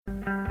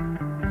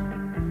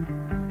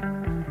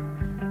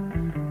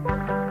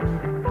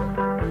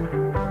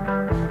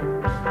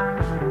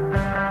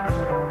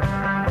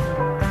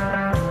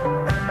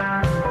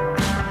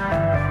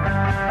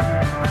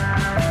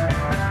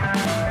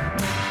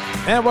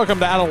And welcome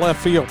to Out of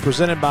Left Field,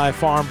 presented by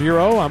Farm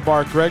Bureau. I'm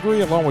Bart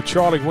Gregory, along with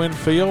Charlie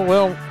Winfield.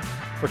 Well,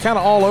 we're kind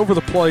of all over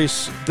the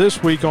place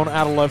this week on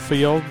Out of Left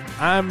Field.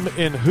 I'm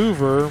in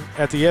Hoover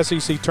at the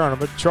SEC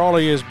tournament.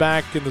 Charlie is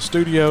back in the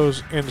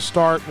studios in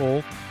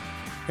Starkville.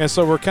 And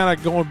so we're kind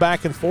of going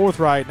back and forth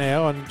right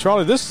now. And,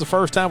 Charlie, this is the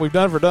first time we've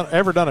ever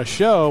done a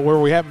show where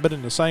we haven't been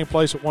in the same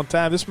place at one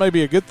time. This may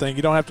be a good thing.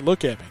 You don't have to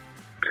look at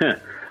me.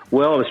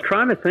 Well, I was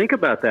trying to think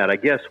about that. I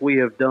guess we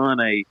have done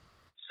a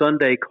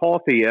Sunday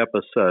coffee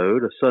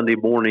episode, a Sunday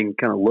morning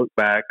kind of look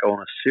back on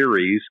a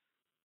series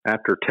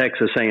after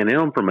Texas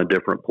A&M from a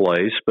different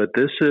place. But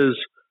this is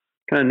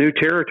kind of new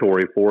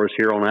territory for us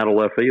here on Out of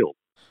Left Field.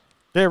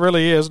 Yeah, it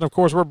really is. And, of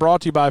course, we're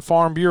brought to you by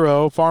Farm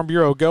Bureau. Farm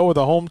Bureau, go with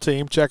a home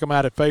team. Check them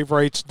out at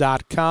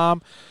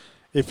favorites.com.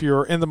 If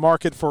you're in the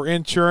market for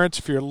insurance,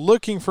 if you're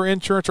looking for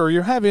insurance or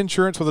you have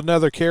insurance with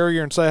another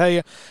carrier and say, hey,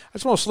 I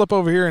just want to slip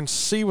over here and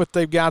see what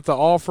they've got to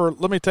offer,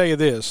 let me tell you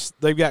this.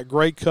 They've got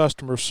great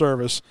customer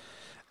service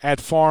at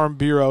Farm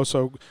Bureau.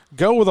 So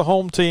go with a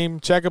home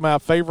team. Check them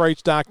out,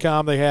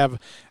 favorites.com. They have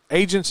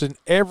agents in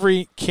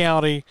every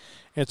county.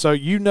 And so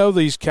you know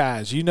these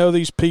guys. You know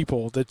these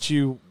people that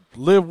you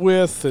live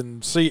with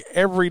and see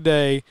every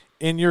day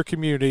in your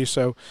community.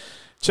 So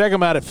check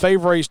them out at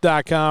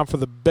favorites.com for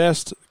the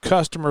best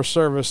customer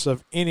service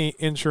of any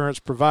insurance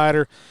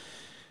provider.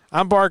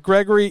 I'm Bart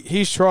Gregory.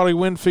 He's Charlie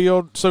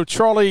Winfield. So,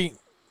 Charlie,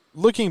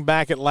 looking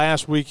back at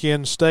last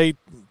weekend, State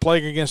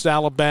playing against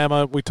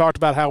Alabama, we talked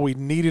about how we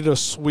needed a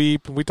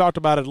sweep, and we talked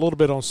about it a little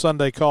bit on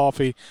Sunday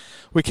Coffee.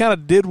 We kind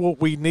of did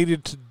what we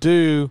needed to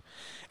do,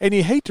 and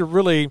you hate to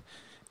really,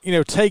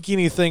 take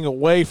anything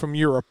away from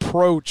your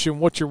approach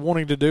and what you're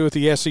wanting to do at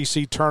the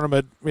SEC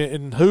tournament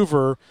in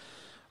Hoover,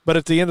 but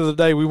at the end of the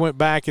day, we went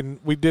back and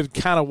we did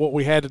kind of what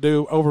we had to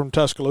do over in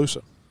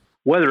Tuscaloosa.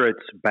 Whether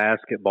it's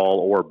basketball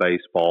or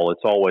baseball,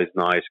 it's always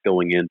nice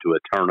going into a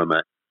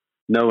tournament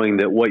knowing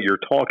that what you're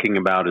talking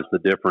about is the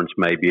difference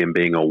maybe in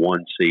being a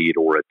 1 seed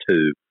or a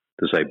 2,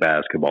 to say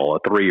basketball,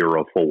 a 3 or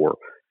a 4.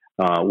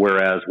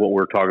 Whereas what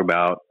we're talking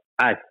about,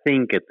 I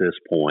think at this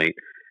point,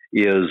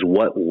 is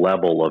what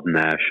level of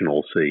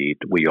national seed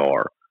we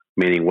are,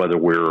 meaning whether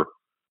we're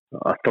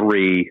a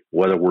 3,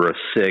 whether we're a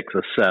 6,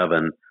 a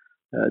 7,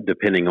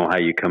 depending on how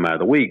you come out of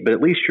the week. But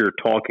at least you're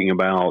talking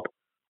about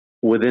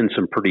within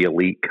some pretty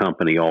elite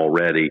company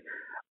already.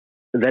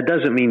 That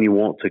doesn't mean you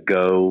want to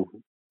go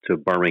to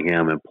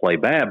Birmingham and play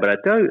bad, but I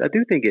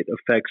do think it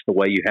affects the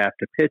way you have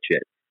to pitch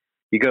it.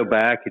 You go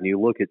back and you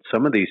look at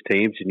some of these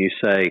teams and you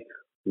say,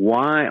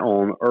 why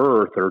on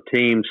earth are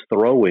teams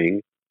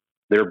throwing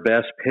their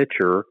best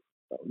pitcher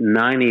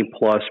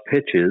 90-plus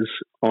pitches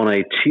on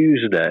a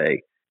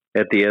Tuesday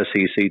at the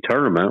SEC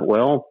tournament?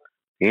 Well,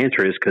 the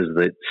answer is because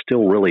it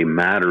still really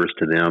matters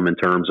to them in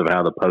terms of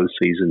how the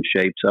postseason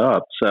shapes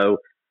up. So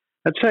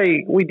I'd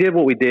say we did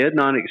what we did,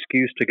 not an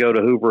excuse to go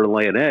to Hoover and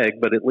lay an egg,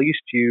 but at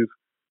least you've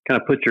kind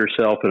of put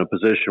yourself in a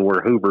position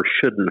where Hoover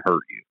shouldn't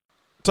hurt you.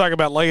 Talk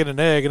about laying an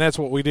egg, and that's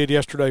what we did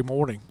yesterday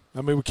morning.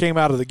 I mean, we came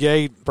out of the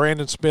gate.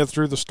 Brandon Smith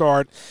threw the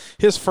start.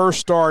 His first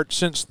start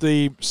since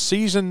the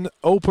season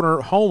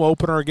opener, home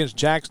opener against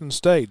Jackson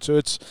State. So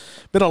it's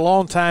been a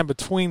long time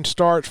between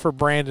starts for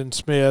Brandon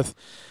Smith.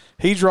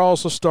 He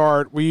draws the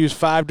start. We used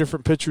 5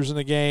 different pitchers in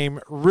the game.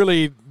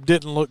 Really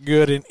didn't look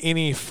good in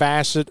any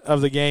facet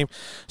of the game.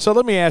 So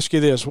let me ask you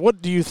this.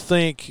 What do you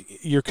think?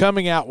 You're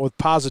coming out with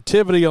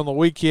positivity on the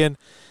weekend.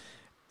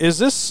 Is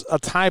this a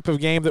type of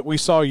game that we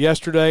saw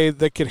yesterday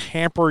that could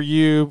hamper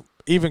you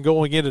even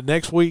going into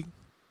next week?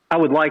 I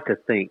would like to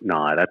think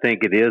not. I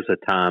think it is a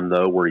time,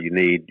 though, where you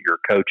need your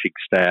coaching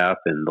staff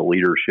and the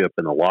leadership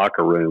in the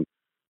locker room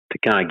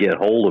to kind of get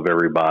hold of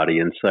everybody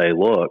and say,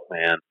 look,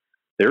 man,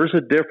 there's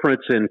a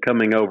difference in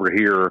coming over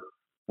here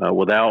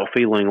without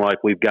feeling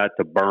like we've got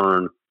to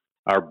burn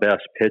our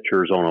best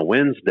pitchers on a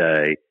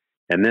Wednesday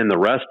and then the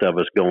rest of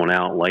us going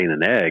out and laying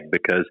an egg.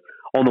 Because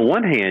on the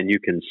one hand, you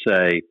can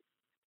say,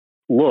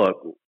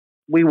 look,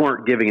 we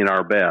weren't giving it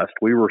our best.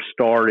 We were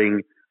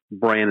starting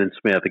Brandon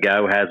Smith, a guy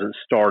who hasn't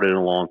started in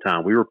a long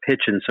time. We were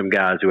pitching some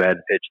guys who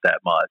hadn't pitched that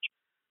much.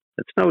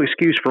 It's no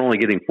excuse for only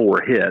getting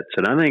 4 hits.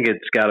 And I think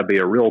it's got to be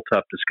a real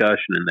tough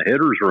discussion in the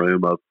hitter's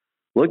room of,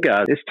 look,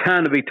 guys, it's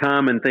time to be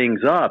timing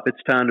things up.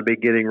 It's time to be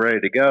getting ready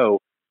to go.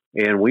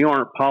 And we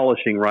aren't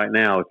polishing right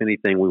now. If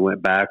anything, we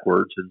went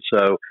backwards. And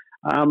so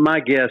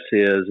my guess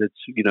is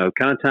it's,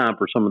 kind of time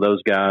for some of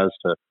those guys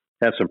to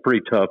have some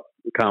pretty tough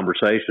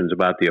conversations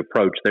about the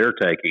approach they're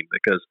taking,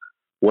 because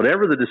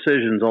whatever the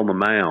decisions on the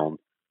mound,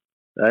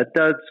 that's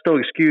no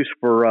excuse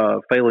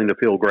for failing to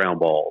field ground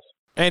balls.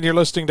 And you're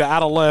listening to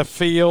Out of Left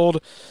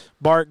Field.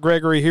 Bart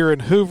Gregory here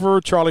in Hoover,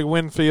 Charlie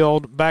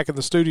Winfield back in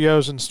the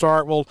studios in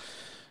Starkville.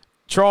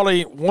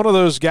 Charlie, one of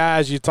those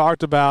guys you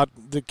talked about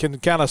that can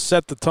kind of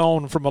set the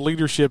tone from a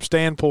leadership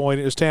standpoint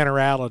is Tanner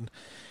Allen.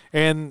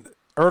 And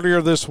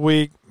earlier this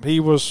week, he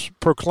was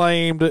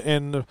proclaimed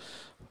and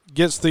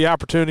gets the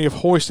opportunity of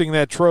hoisting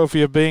that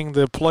trophy of being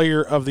the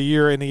player of the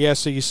year in the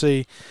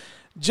SEC.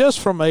 Just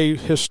from a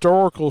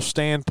historical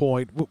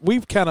standpoint,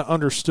 we've kind of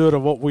understood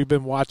of what we've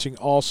been watching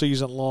all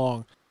season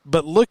long.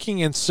 but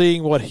looking and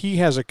seeing what he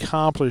has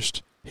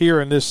accomplished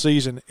here in this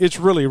season, it's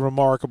really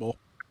remarkable.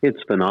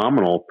 It's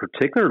phenomenal,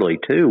 particularly,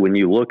 too, when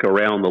you look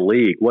around the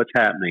league. What's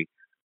happening?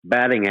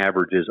 Batting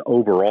averages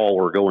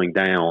overall are going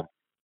down.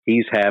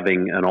 He's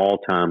having an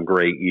all-time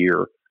great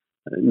year.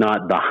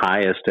 Not the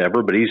highest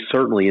ever, but he's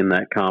certainly in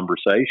that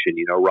conversation,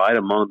 right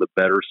among the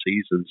better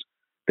seasons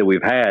that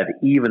we've had,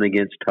 even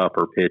against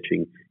tougher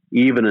pitching,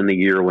 even in the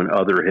year when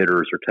other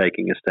hitters are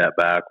taking a step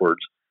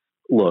backwards.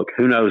 Look,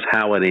 who knows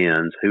how it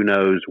ends? Who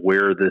knows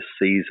where this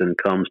season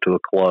comes to a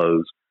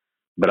close?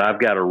 But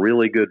I've got a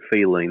really good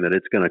feeling that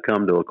it's going to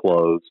come to a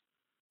close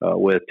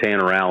with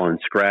Tanner Allen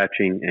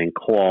scratching and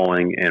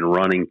clawing and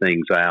running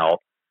things out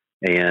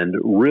and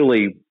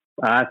really,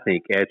 I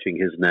think, etching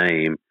his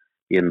name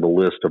in the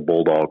list of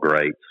Bulldog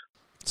greats.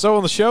 So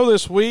on the show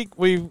this week,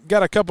 we've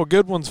got a couple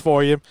good ones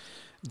for you.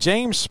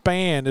 James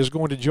Spann is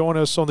going to join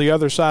us on the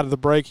other side of the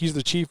break. He's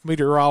the chief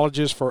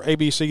meteorologist for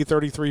ABC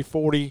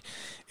 3340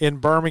 in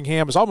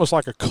Birmingham. It's almost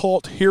like a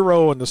cult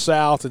hero in the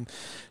South. And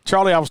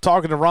Charlie, I was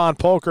talking to Ron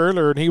Polk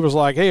earlier, and he was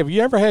like, "Hey, have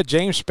you ever had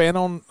James Spann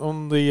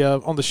on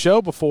the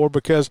show before?"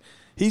 Because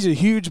he's a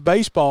huge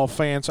baseball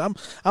fan. So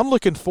I'm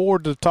looking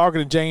forward to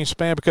talking to James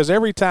Spann, because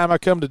every time I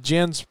come to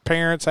Jen's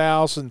parents'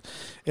 house and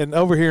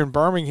over here in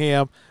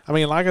Birmingham, I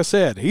mean, like I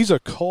said, he's a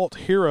cult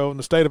hero in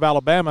the state of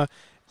Alabama.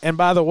 And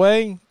by the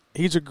way,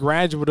 he's a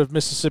graduate of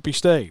Mississippi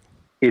State.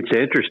 It's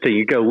interesting.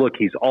 You go look,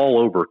 he's all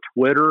over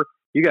Twitter.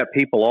 You got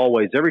people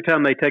always, every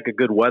time they take a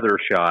good weather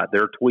shot,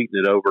 they're tweeting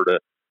it over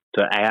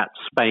to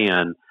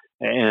 @Spann.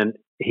 And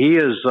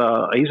he's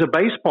a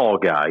baseball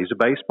guy. He's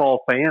a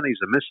baseball fan. He's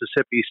a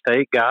Mississippi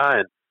State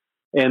guy.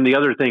 And the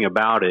other thing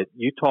about it,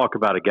 you talk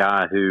about a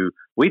guy who,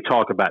 we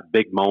talk about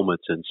big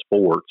moments in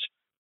sports.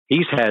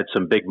 He's had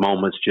some big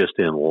moments just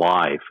in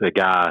life. A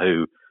guy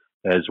who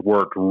has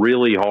worked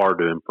really hard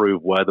to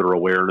improve weather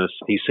awareness.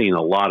 He's seen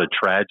a lot of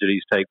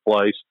tragedies take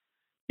place.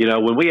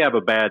 When we have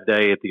a bad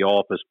day at the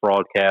office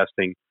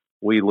broadcasting,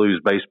 we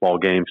lose baseball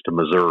games to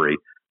Missouri.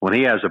 When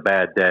he has a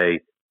bad day,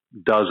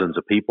 dozens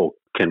of people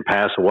can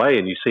pass away,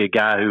 and you see a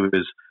guy who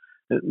is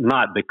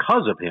not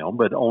because of him,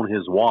 but on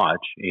his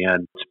watch.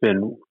 And it's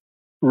been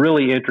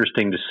really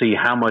interesting to see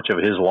how much of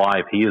his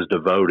life he has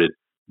devoted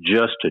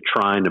just to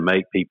trying to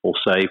make people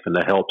safe and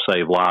to help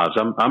save lives.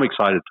 I'm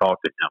excited to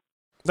talk to him.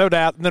 No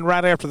doubt. And then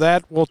right after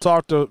that, we'll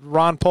talk to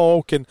Ron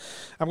Polk, and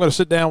I'm going to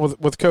sit down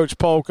with Coach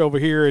Polk over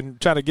here and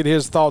try to get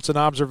his thoughts and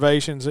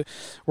observations.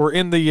 We're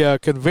in the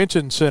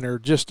convention center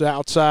just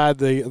outside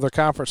the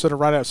conference center,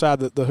 right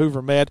outside the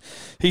Hoover Med.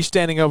 He's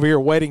standing over here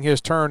waiting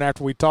his turn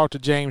after we talk to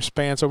James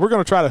Spann. So we're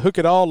going to try to hook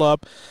it all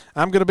up.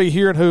 I'm going to be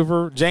here in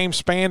Hoover. James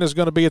Spann is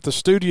going to be at the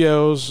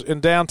studios in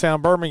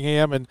downtown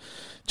Birmingham. And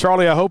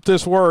Charlie, I hope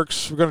this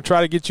works. We're going to try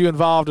to get you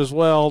involved as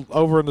well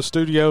over in the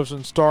studios in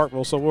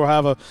Starkville. So we'll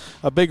have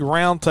a big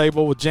round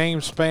table with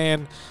James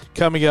Spann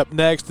coming up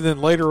next. And then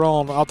later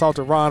on, I'll talk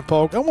to Ron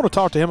Polk. I want to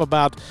talk to him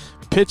about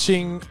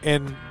pitching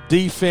and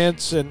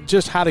defense and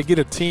just how to get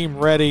a team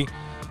ready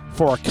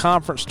for a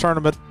conference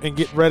tournament and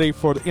get ready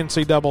for the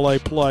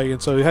NCAA play.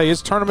 And so, hey,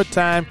 it's tournament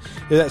time.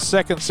 That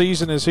second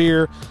season is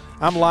here.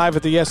 I'm live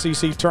at the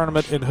SEC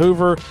tournament in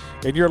Hoover,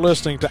 and you're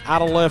listening to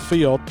Out of Left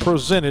Field,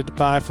 presented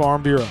by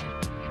Farm Bureau.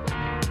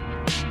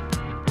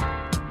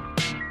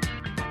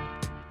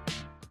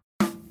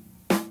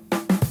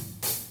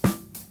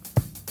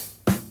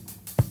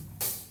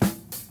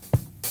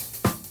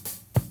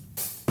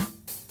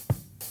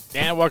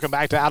 And welcome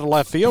back to Out of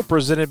Left Field,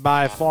 presented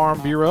by Farm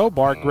Bureau.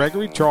 Bart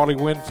Gregory, Charlie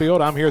Winfield.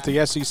 I'm here at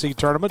the SEC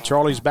tournament.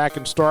 Charlie's back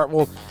in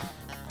Starkville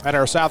at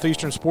our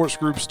Southeastern Sports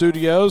Group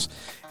studios.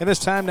 And it's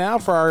time now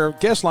for our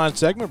guest line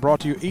segment,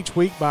 brought to you each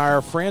week by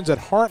our friends at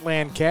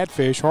Heartland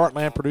Catfish.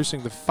 Heartland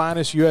producing the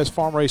finest U.S.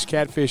 farm-raised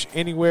catfish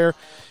anywhere.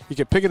 You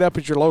can pick it up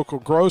at your local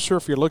grocer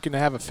if you're looking to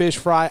have a fish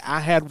fry. I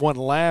had one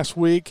last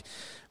week.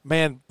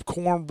 Man,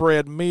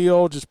 cornbread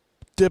meal, just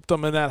dipped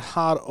them in that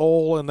hot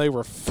oil, and they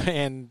were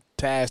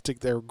fantastic.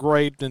 They're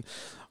great. And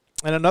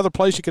another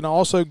place you can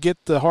also get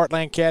the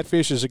Heartland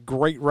Catfish is a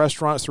great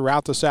restaurants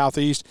throughout the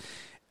Southeast.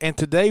 And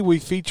today we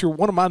feature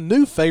one of my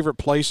new favorite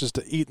places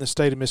to eat in the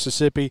state of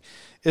Mississippi.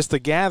 It's The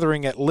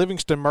Gathering at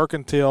Livingston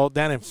Mercantile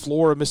down in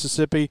Flora,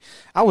 Mississippi.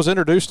 I was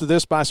introduced to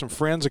this by some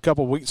friends a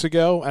couple weeks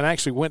ago, and I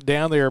actually went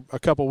down there a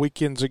couple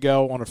weekends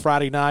ago on a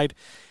Friday night.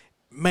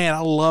 Man, I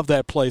love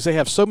that place. They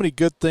have so many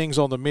good things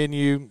on the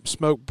menu.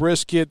 Smoked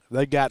brisket.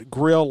 They got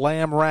grilled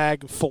lamb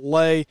rack,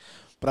 filet.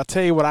 But I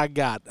tell you what I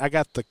got. I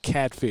got the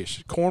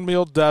catfish.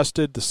 Cornmeal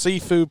dusted, the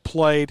seafood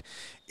plate.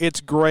 It's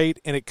great,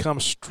 and it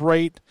comes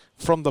straight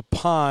from the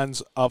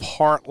ponds of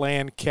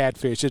Heartland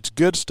Catfish. It's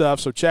good stuff,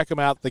 so check them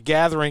out. The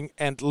Gathering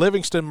and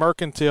Livingston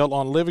Mercantile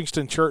on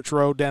Livingston Church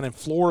Road down in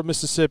Flora,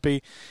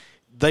 Mississippi.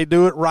 They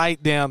do it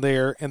right down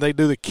there, and they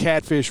do the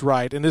catfish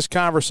right. And this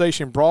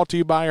conversation brought to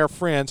you by our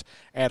friends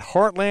at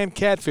Heartland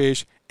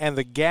Catfish and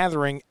The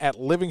Gathering at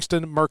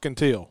Livingston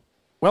Mercantile.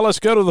 Well, let's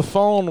go to the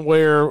phone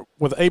where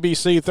with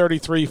ABC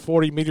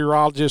 3340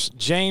 meteorologist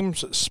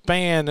James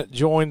Spann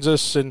joins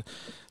us. And,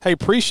 hey,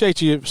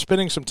 appreciate you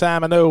spending some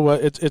time. I know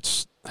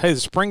it's the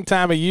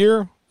springtime of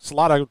year. It's a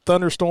lot of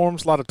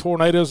thunderstorms, a lot of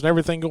tornadoes and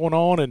everything going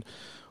on, and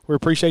we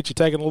appreciate you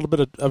taking a little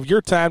bit of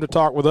your time to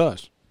talk with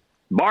us.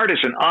 Bart,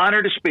 it's an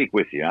honor to speak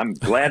with you. I'm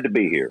glad to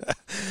be here.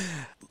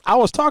 I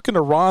was talking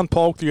to Ron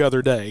Polk the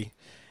other day,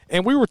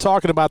 and we were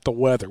talking about the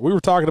weather. We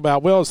were talking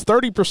about, well, it's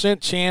 30%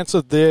 chance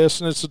of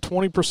this, and it's a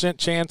 20%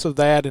 chance of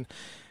that. And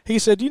he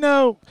said,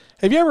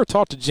 have you ever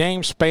talked to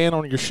James Spann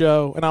on your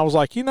show? And I was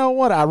like, you know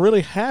what, I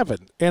really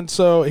haven't. And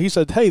so he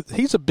said, hey,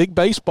 he's a big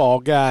baseball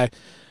guy.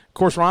 Of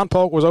course, Ron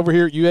Polk was over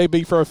here at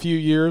UAB for a few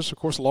years, of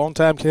course, a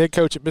longtime head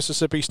coach at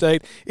Mississippi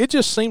State. It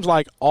just seems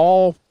like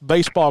all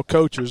baseball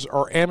coaches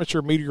are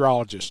amateur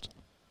meteorologists.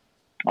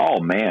 Oh,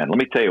 man, let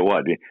me tell you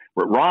what.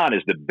 Ron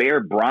is the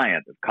Bear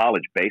Bryant of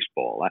college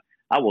baseball.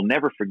 I will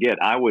never forget,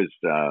 I was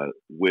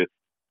with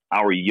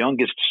our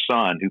youngest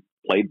son who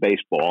played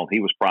baseball. He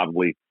was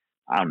probably,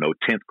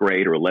 10th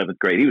grade or 11th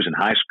grade. He was in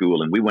high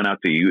school, and we went out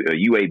to a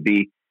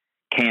UAB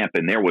camp,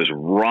 and there was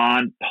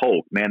Ron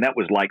Polk. Man, that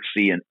was like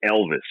seeing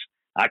Elvis.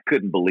 I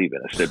couldn't believe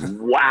it. I said,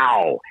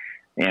 wow.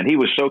 And he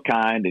was so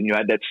kind, and you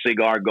had that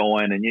cigar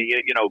going, and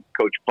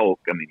Coach Polk,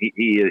 I mean,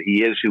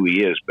 he is who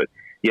he is. But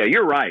yeah,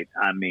 you're right.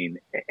 I mean,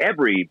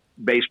 every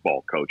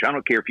baseball coach, I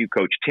don't care if you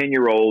coach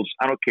 10-year-olds,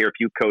 I don't care if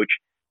you coach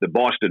the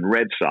Boston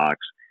Red Sox,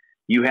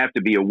 you have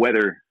to be a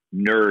weather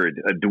nerd,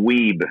 a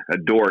dweeb, a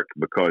dork,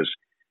 because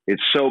it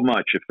so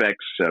much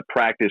affects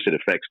practice. It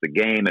affects the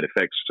game. It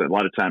affects a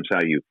lot of times how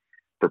you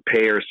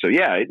prepare. So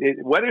yeah,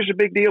 weather's a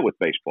big deal with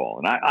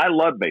baseball, and I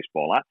love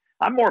baseball.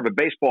 I'm more of a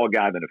baseball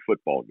guy than a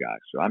football guy,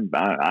 so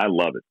I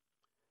love it.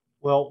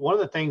 Well, one of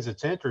the things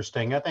that's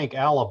interesting, I think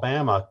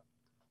Alabama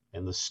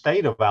and the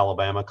state of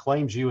Alabama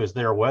claims you as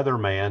their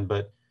weatherman,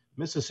 but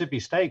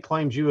Mississippi State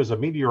claims you as a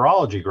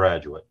meteorology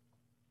graduate.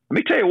 Let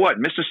me tell you what,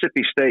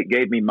 Mississippi State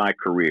gave me my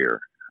career.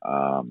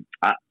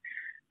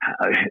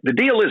 The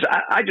deal is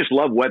I just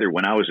love weather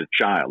when I was a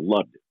child,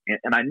 loved it.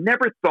 And I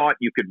never thought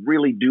you could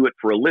really do it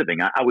for a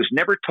living. I was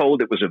never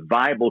told it was a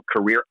viable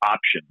career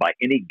option by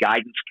any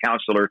guidance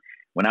counselor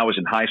when I was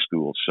in high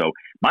school. So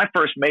my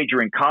first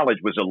major in college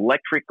was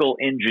electrical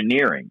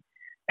engineering,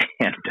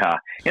 and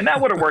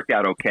that would have worked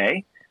out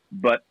okay.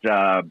 But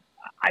I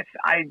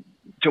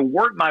to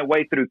work my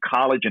way through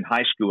college and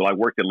high school, I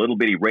worked at a little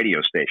bitty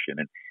radio station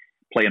and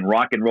playing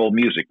rock and roll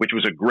music, which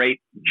was a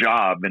great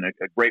job and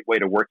a great way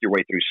to work your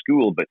way through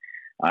school. But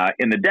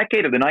in the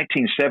decade of the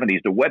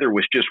 1970s, the weather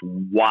was just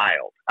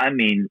wild. I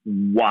mean,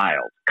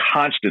 wild,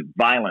 constant,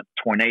 violent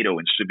tornado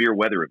and severe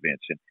weather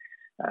events. And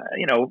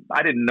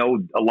I didn't know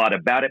a lot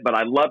about it, but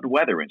I loved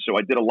weather. And so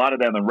I did a lot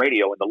of that on the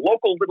radio. And the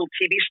local little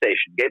TV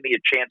station gave me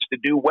a chance to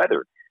do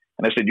weather.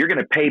 And I said, you're going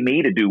to pay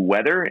me to do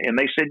weather? And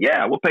they said,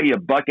 yeah, we'll pay you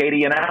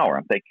 $1.80 an hour.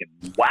 I'm thinking,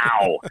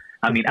 wow.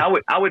 I mean,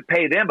 I would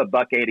pay them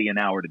 $1.80 an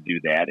hour to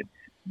do that. And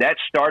that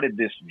started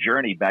this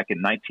journey back in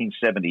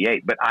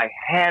 1978. But I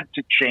had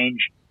to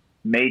change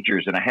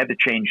majors and I had to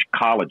change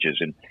colleges.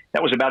 And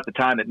that was about the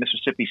time that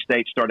Mississippi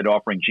State started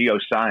offering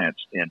geoscience.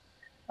 And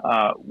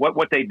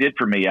what they did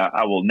for me,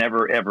 I will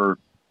never, ever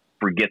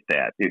forget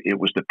that. It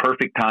was the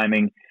perfect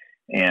timing.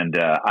 And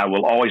I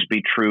will always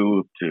be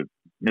true to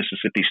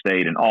Mississippi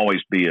State and I'll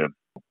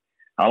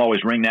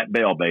always ring that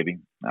bell, baby.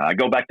 I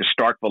go back to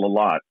Starkville a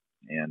lot.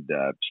 And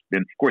it's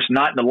been, of course,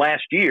 not in the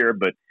last year,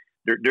 but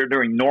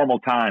during normal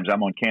times,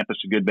 I'm on campus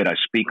a good bit. I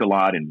speak a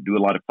lot and do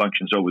a lot of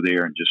functions over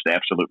there and just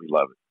absolutely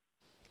love it.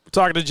 We're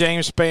talking to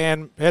James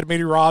Spann, head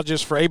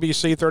meteorologist for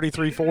ABC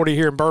 3340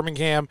 here in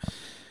Birmingham.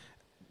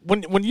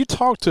 When you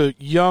talk to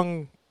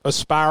young,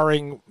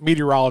 aspiring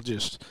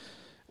meteorologists,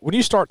 when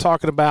you start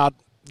talking about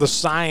the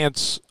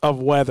science of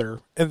weather,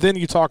 and then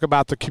you talk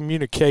about the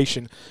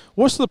communication,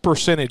 what's the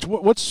percentage?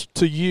 What's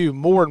to you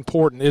more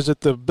important? Is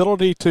it the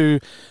ability to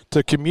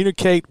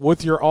communicate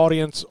with your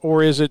audience,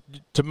 or is it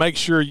to make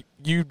sure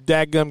you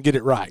dadgum get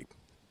it right?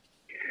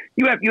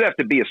 You have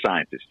to be a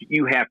scientist.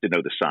 You have to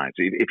know the science.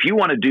 If you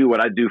want to do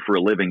what I do for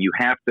a living, you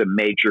have to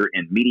major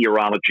in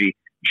meteorology,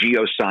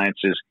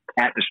 geosciences,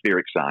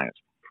 atmospheric science.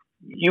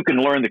 You can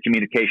learn the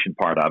communication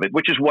part of it,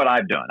 which is what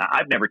I've done.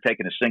 I've never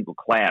taken a single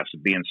class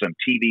of being some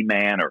TV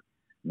man or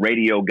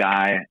radio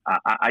guy.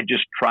 I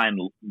just try and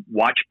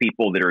watch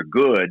people that are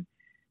good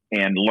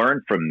and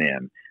learn from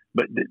them.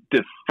 But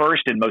the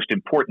first and most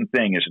important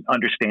thing is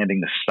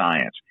understanding the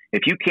science.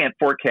 If you can't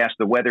forecast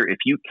the weather, if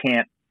you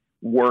can't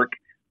work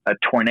a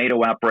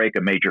tornado outbreak,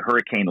 a major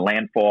hurricane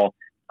landfall,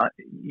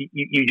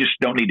 you just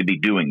don't need to be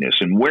doing this.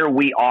 And where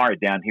we are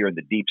down here in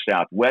the Deep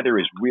South, weather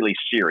is really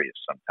serious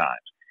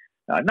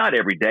sometimes. Not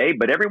every day,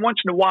 but every once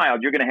in a while,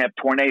 you're going to have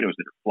tornadoes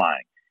that are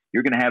flying.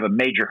 You're going to have a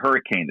major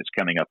hurricane that's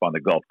coming up on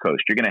the Gulf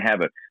Coast. You're going to have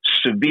a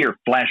severe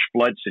flash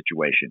flood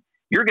situation.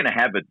 You're going to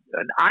have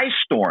an ice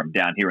storm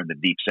down here in the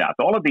Deep South.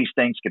 All of these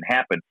things can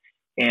happen.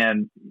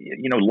 And,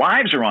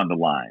 lives are on the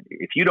line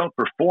if you don't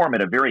perform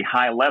at a very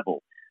high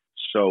level.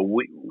 So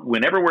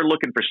whenever we're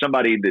looking for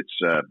somebody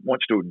that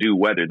wants to do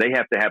weather, they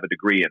have to have a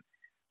degree in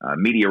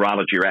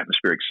meteorology or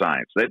atmospheric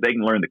science. They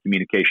can learn the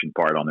communication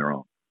part on their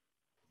own.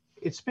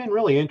 It's been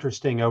really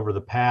interesting over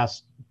the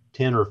past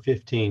 10 or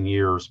 15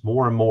 years.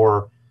 More and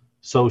more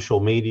social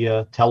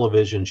media,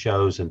 television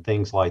shows, and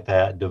things like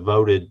that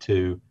devoted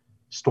to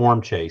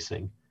storm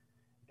chasing.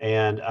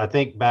 And I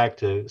think back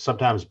to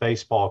sometimes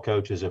baseball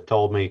coaches have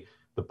told me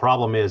the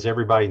problem is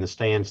everybody in the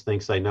stands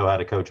thinks they know how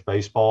to coach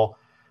baseball.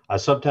 I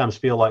sometimes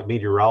feel like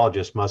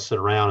meteorologists must sit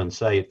around and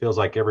say it feels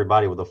like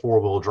everybody with a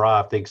four-wheel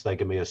drive thinks they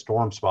can be a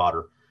storm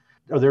spotter.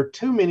 Are there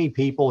too many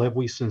people? Have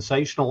we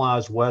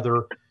sensationalized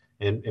weather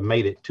and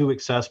made it too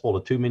accessible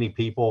to too many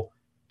people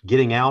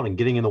getting out and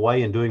getting in the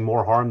way and doing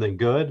more harm than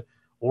good?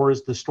 Or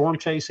is the storm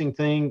chasing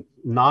thing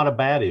not a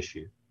bad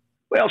issue?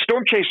 Well,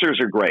 storm chasers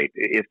are great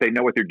if they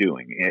know what they're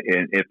doing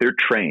and if they're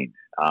trained.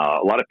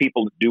 A lot of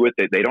people do it.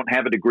 They don't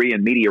have a degree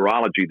in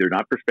meteorology. They're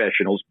not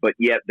professionals, but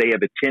yet they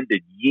have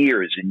attended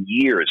years and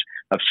years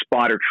of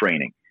spotter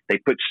training. They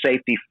put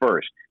safety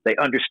first. They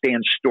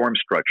understand storm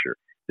structure.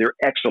 They're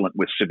excellent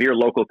with severe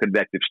local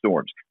convective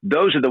storms.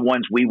 Those are the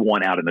ones we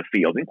want out in the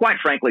field. And quite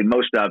frankly,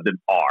 most of them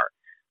are.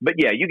 But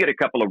yeah, you get a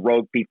couple of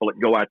rogue people that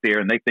go out there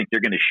and they think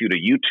they're going to shoot a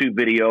YouTube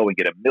video and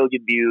get 1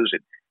 million views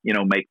and,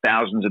 make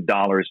thousands of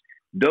dollars.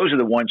 Those are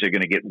the ones that are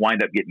going to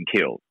wind up getting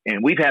killed.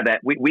 And we've had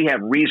that. We have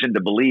reason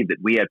to believe that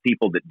we had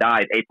people that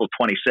died April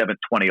 27th,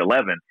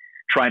 2011,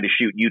 trying to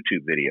shoot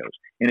YouTube videos.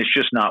 And it's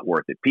just not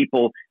worth it.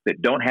 People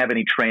that don't have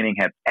any training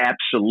have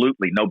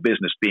absolutely no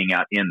business being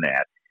out in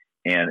that.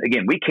 And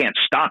again, we can't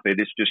stop it.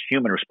 It's just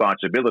human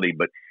responsibility,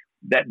 but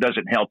that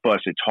doesn't help us.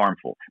 It's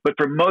harmful. But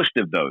for most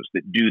of those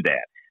that do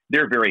that,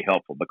 they're very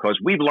helpful because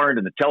we've learned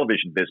in the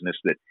television business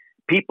that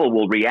people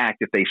will react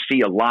if they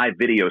see a live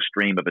video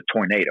stream of a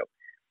tornado.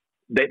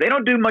 They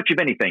don't do much of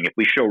anything if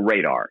we show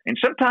radar. And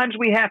sometimes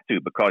we have to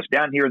because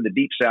down here in the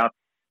Deep South,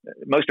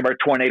 most of our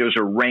tornadoes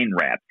are rain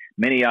wrapped.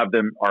 Many of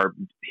them are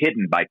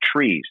hidden by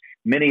trees.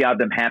 Many of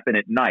them happen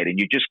at night and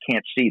you just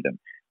can't see them.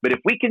 But if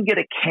we can get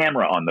a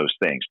camera on those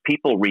things,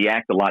 people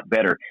react a lot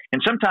better.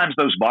 And sometimes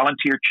those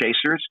volunteer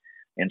chasers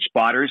and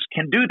spotters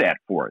can do that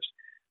for us.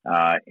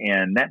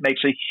 And that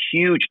makes a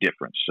huge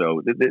difference.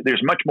 So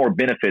there's much more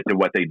benefit to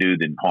what they do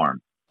than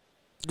harm.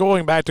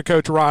 Going back to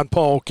Coach Ron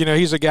Polk,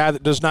 he's a guy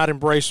that does not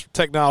embrace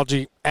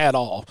technology at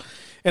all.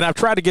 And I've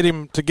tried to get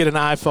him to get an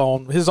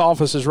iPhone. His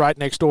office is right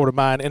next door to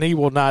mine, and he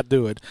will not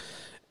do it.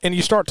 And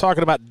you start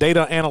talking about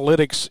data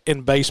analytics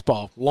in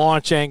baseball,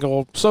 launch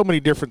angle, so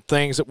many different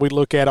things that we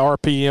look at,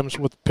 RPMs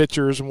with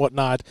pitchers and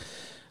whatnot.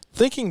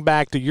 Thinking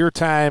back to your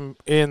time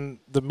in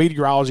the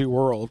meteorology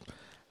world,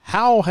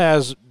 how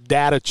has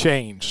data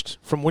changed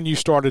from when you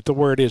started to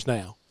where it is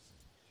now?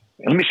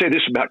 Let me say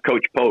this about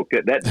Coach Polk.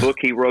 That book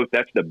he wrote,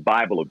 that's the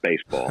Bible of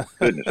baseball.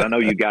 Goodness, I know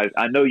you guys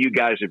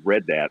have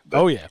read that. But,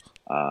 oh yeah.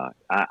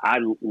 I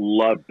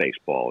love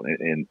baseball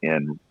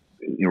and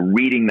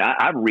reading.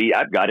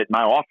 I've got it in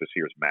my office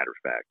here, as a matter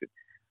of fact.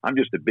 I'm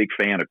just a big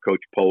fan of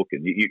Coach Polk,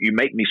 and you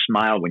make me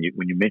smile when you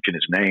mention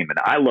his name. And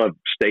I love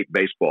state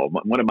baseball.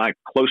 One of my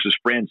closest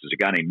friends is a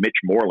guy named Mitch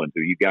Moreland,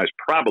 who you guys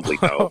probably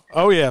know.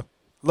 Oh yeah,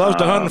 loves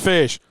to hunt and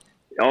fish.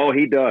 Oh,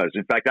 he does.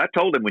 In fact, I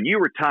told him when you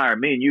retire,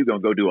 me and you are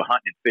going to go do a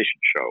hunting and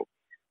fishing show.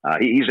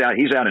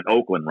 He's out in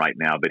Oakland right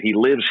now, but he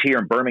lives here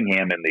in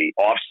Birmingham in the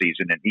off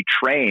season, and he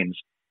trains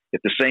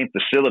at the same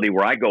facility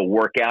where I go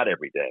work out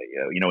every day.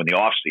 In the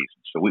off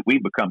season. So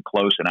we've become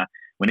close. And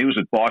when he was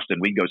in Boston,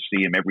 we'd go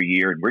see him every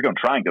year, and we're going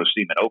to try and go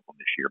see him in Oakland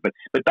this year.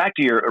 But back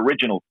to your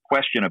original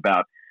question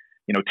about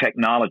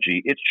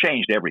technology, it's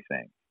changed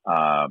everything,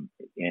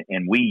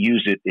 and we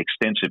use it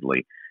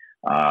extensively.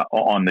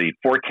 On the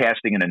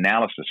forecasting and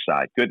analysis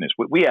side, goodness,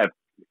 we have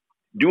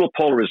dual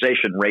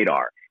polarization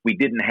radar we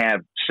didn't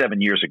have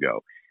 7 years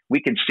ago.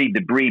 We can see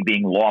debris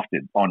being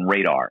lofted on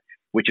radar,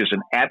 which is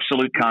an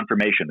absolute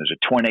confirmation there's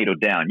a tornado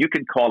down. You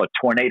can call a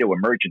tornado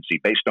emergency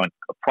based on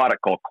a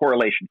product called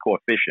correlation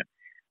coefficient.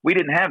 We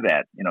didn't have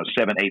that,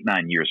 7, 8,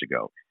 9 years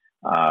ago.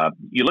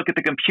 You look at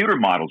the computer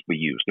models we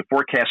use to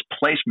forecast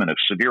placement of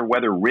severe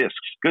weather risks.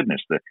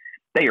 Goodness,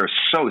 they are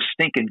so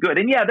stinking good.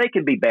 And yeah, they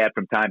can be bad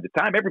from time to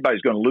time.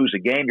 Everybody's going to lose a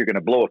game. You're going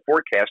to blow a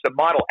forecast. The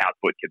model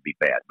output can be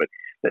bad.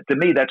 But to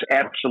me, that's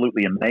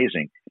absolutely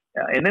amazing.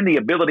 And then the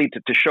ability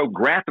to show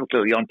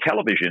graphically on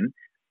television,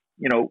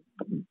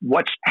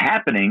 what's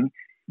happening,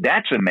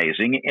 that's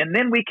amazing. And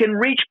then we can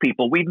reach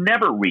people we've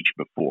never reached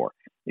before.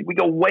 We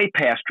go way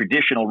past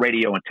traditional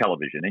radio and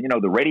television. And,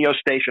 the radio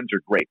stations are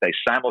great. They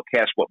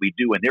simulcast what we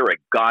do, and they're a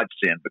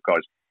godsend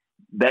because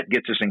that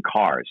gets us in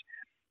cars.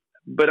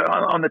 But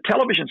on the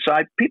television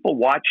side, people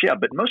watch,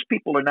 but most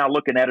people are now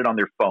looking at it on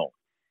their phone.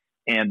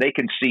 And they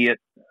can see it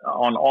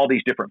on all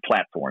these different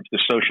platforms, the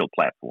social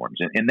platforms.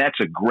 And that's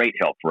a great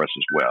help for us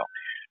as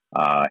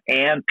well.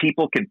 And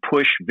people can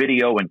push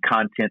video and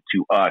content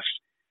to us,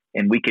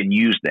 and we can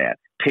use that,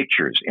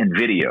 pictures and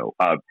video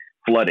of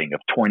flooding, of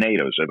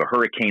tornadoes, of a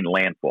hurricane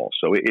landfall.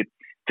 So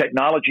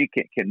technology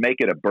can make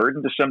it a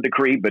burden to some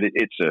degree, but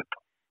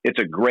it's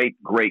a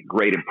great, great,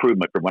 great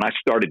improvement from when I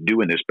started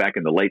doing this back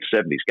in the late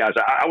 70s. Guys,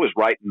 I was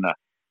writing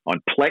on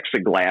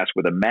plexiglass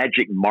with a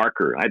magic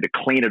marker. I had to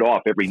clean it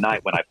off every night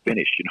when I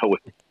finished,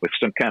 with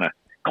some kind of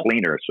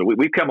cleaner. So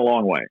we've come a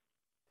long way.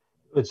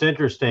 It's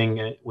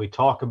interesting. We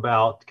talk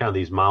about kind of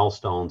these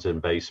milestones in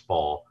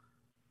baseball.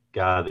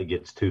 guy that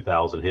gets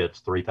 2,000 hits,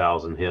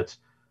 3,000 hits.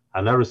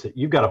 I noticed that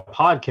you've got a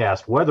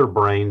podcast, Weather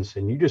Brains,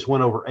 and you just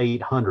went over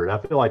 800. I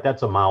feel like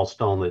that's a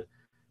milestone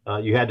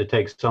that you had to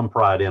take some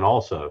pride in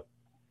also.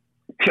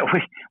 Yeah,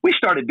 we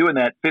started doing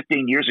that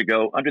 15 years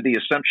ago under the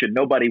assumption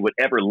nobody would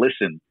ever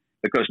listen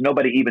because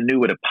nobody even knew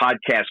what a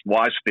podcast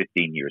was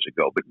 15 years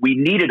ago. But we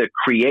needed a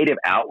creative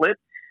outlet.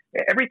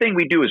 Everything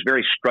we do is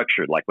very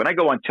structured. Like when I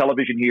go on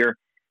television here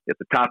at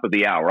the top of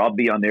the hour, I'll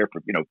be on there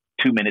for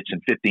 2 minutes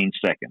and 15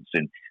 seconds.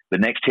 And the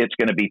next hit's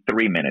going to be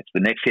 3 minutes. The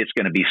next hit's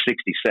going to be 60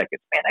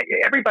 seconds. Man,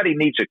 everybody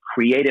needs a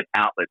creative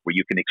outlet where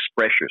you can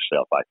express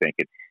yourself, I think.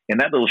 And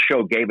that little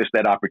show gave us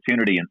that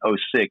opportunity in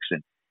 2006.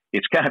 And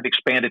it's kind of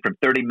expanded from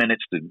 30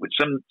 minutes to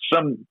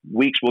some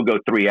weeks we'll go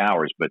 3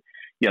 hours. But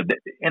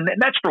and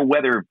that's for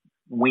weather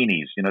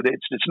weenies.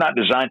 It's not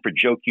designed for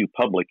Joe Q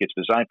public. It's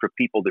designed for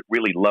people that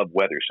really love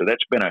weather. So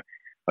that's been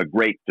a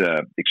great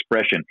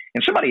expression.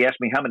 And somebody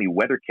asked me how many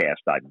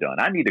weathercasts I've done.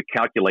 I need to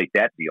calculate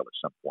that deal at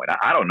some point.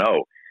 I don't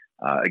know.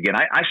 Again,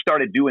 I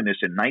started doing this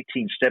in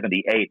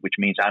 1978, which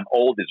means I'm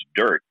old as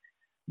dirt.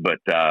 But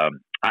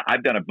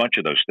I've done a bunch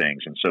of those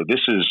things. And so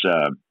this is,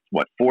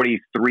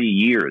 43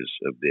 years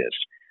of this.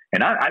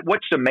 And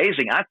what's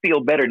amazing, I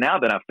feel better now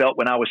than I felt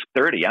when I was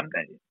 30.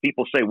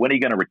 People say, when are you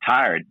going to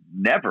retire?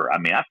 Never. I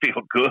mean, I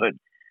feel good.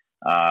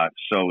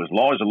 So as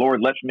long as the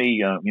Lord lets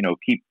me,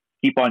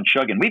 keep on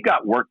chugging. We've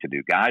got work to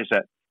do, guys.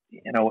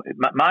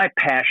 My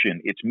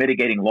passion, it's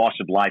mitigating loss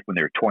of life when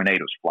there are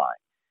tornadoes flying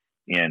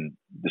in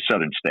the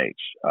southern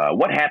states.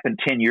 What happened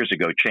 10 years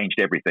ago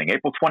changed everything.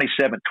 April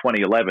 27,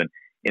 2011,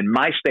 in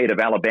my state of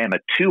Alabama,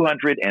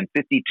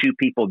 252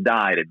 people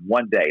died in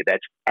one day.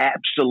 That's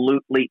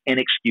absolutely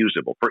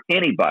inexcusable for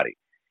anybody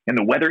in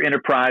the weather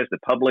enterprise, the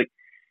public.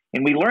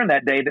 And we learned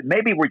that day that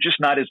maybe we're just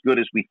not as good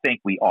as we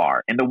think we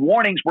are. And the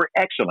warnings were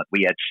excellent.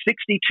 We had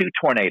 62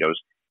 tornadoes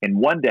in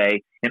one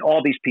day, and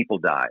all these people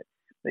died.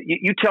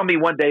 You tell me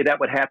one day that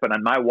would happen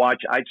on my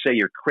watch, I'd say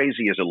you're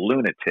crazy as a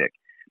lunatic.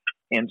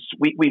 And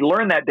we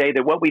learned that day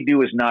that what we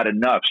do is not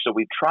enough. So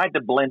we tried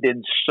to blend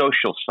in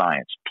social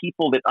science,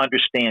 people that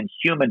understand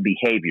human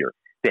behavior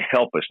to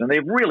help us. And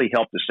they've really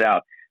helped us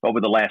out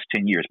over the last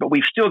 10 years. But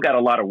we've still got a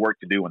lot of work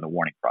to do in the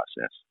warning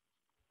process.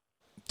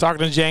 Talking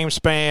to James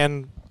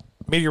Spann,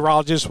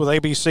 meteorologist with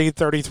ABC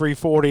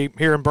 3340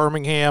 here in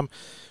Birmingham,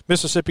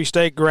 Mississippi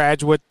State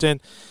graduate.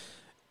 And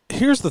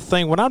here's the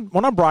thing: when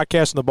I'm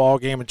broadcasting the ball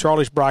game and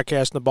Charlie's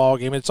broadcasting the ball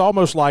game, it's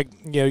almost like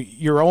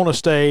you're on a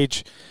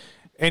stage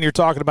and you're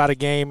talking about a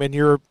game and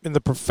you're in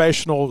the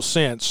professional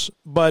sense.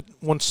 But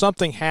when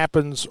something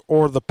happens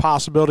or the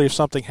possibility of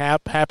something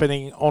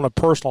happening on a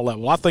personal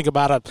level, I think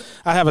about it.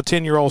 I have a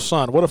 10-year-old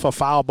son. What if a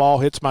foul ball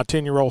hits my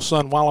 10-year-old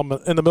son while I'm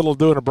in the middle of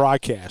doing a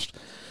broadcast?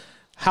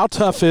 How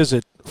tough is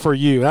it for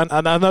you? And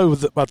I know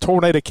that a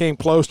tornado came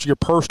close to your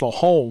personal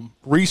home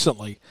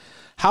recently.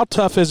 How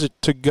tough is it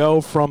to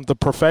go from the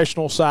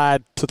professional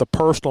side to the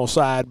personal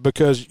side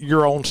because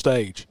you're on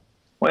stage?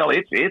 Well,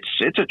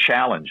 it's a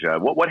challenge.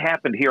 What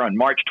happened here on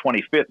March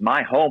 25th?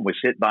 My home was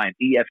hit by an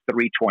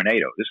EF3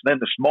 tornado. This is then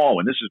the small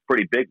one. This is a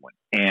pretty big one,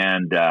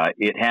 and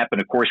it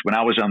happened, of course, when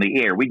I was on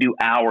the air. We do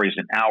hours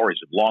and hours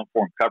of long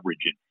form coverage,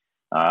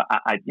 and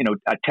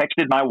I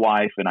texted my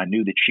wife, and I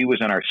knew that she was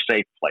in our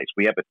safe place.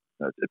 We have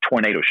a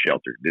tornado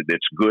shelter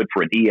that's good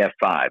for an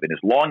EF5, and as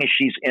long as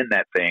she's in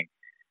that thing,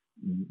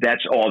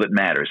 that's all that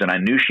matters. And I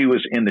knew she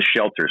was in the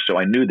shelter, so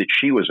I knew that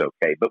she was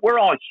okay. But we're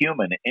all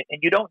human,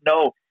 and you don't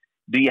know.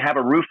 Do you have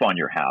a roof on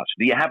your house?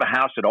 Do you have a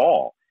house at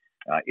all?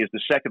 Is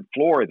the second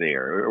floor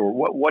there? Or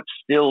what's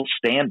still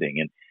standing?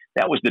 And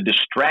that was the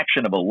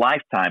distraction of a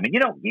lifetime. And,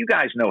 you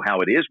guys know how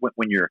it is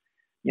when you're,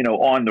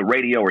 on the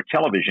radio or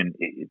television.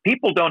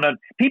 People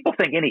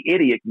think any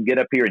idiot can get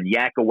up here and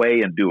yak away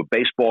and do a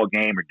baseball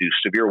game or do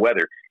severe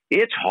weather.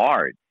 It's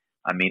hard.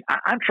 I mean,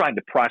 I'm trying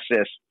to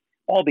process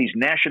all these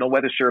National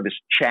Weather Service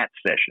chat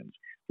sessions,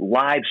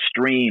 live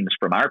streams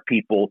from our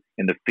people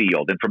in the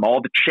field and from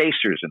all the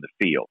chasers in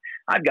the field.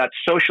 I've got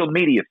social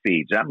media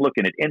feeds. I'm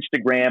looking at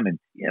Instagram and,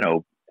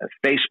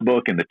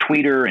 Facebook and the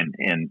Twitter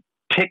and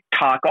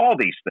TikTok, all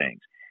these things.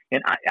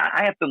 And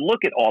I have to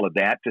look at all of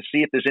that to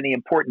see if there's any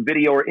important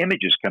video or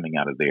images coming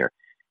out of there.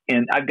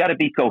 And I've got to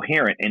be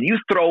coherent. And you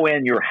throw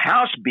in your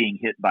house being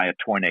hit by a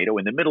tornado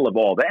in the middle of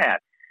all that,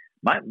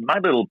 my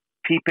little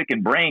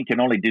pea-picking brain can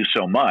only do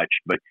so much.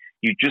 But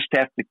you just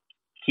have to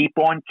keep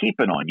on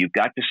keeping on. You've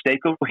got to stay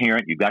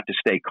coherent. You've got to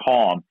stay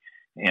calm.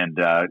 And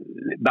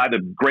by the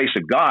grace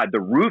of God,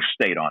 the roof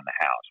stayed on the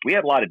house. We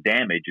had a lot of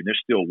damage, and they're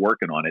still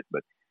working on it.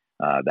 But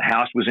the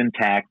house was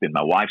intact, and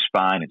my wife's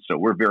fine. And so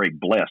we're very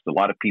blessed. A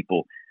lot of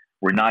people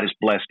were not as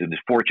blessed and as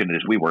fortunate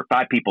as we were.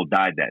 5 people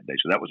died that day.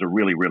 So that was a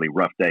really, really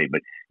rough day. But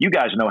you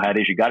guys know how it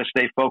is. You got to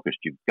stay focused.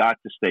 You've got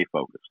to stay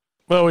focused.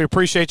 Well, we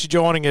appreciate you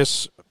joining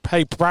us.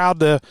 Hey, proud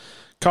to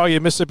call you a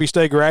Mississippi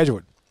State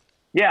graduate.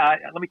 Yeah,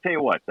 let me tell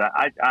you what.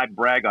 I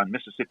brag on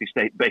Mississippi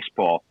State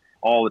baseball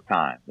all the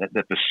time.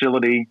 The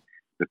facility,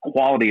 the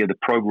quality of the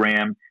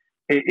program,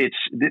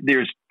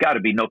 there's got to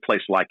be no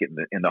place like it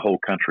in the whole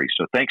country.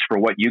 So thanks for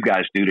what you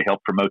guys do to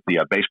help promote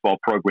the baseball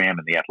program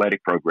and the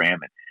athletic program.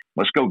 And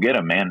Let's go get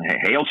them, man.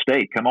 Hail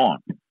State, come on.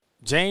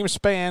 James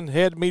Spann,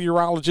 head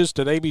meteorologist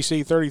at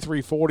ABC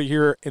 3340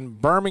 here in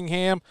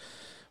Birmingham.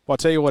 Well, I'll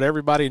tell you what,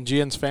 everybody in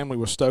Jen's family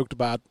was stoked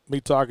about me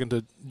talking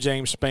to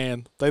James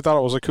Spann. They thought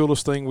it was the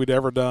coolest thing we'd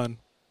ever done.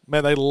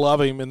 Man, they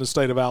love him in the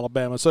state of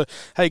Alabama. So,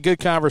 hey, good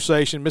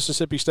conversation.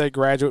 Mississippi State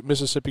graduate,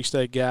 Mississippi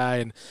State guy.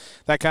 And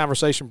that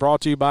conversation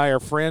brought to you by our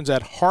friends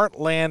at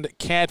Heartland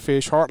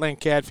Catfish. Heartland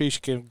Catfish,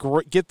 you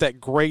can get that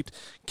great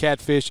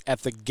catfish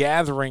at the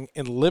Gathering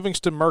in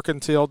Livingston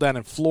Mercantile down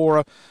in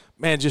Florida.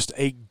 Man, just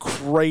a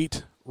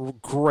great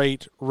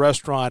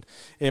restaurant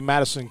in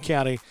Madison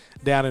County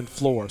down in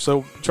Florida.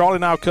 So Charlie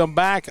and I will come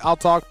back. I'll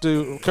talk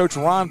to Coach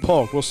Ron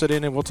Polk. We'll sit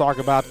in and we'll talk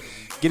about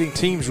getting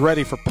teams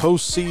ready for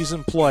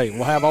postseason play.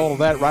 We'll have all of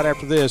that right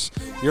after this.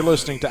 You're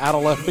listening to Out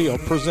of Left Field,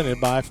 presented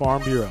by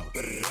Farm Bureau.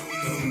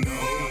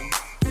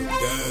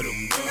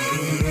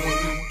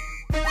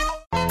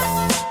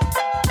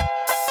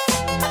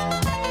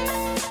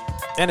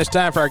 And it's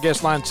time for our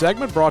guest line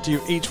segment, brought to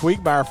you each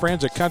week by our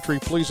friends at Country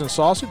Pleasin'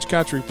 Sausage.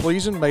 Country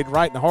Pleasin', made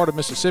right in the heart of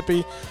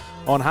Mississippi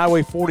on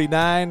Highway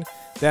 49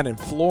 down in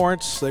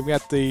Florence. They've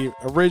got the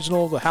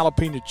original, the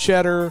jalapeno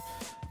cheddar,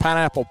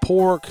 pineapple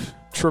pork,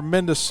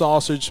 tremendous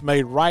sausage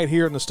made right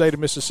here in the state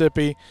of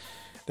Mississippi.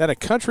 Down at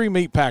Country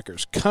Meat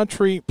Packers,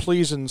 Country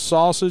Pleasin'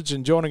 Sausage.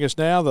 And joining us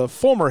now, the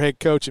former head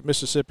coach at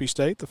Mississippi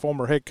State, the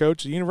former head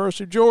coach at the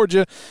University of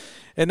Georgia,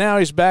 and now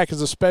he's back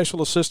as a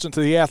special assistant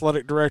to the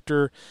athletic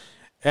director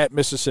at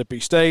Mississippi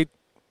State.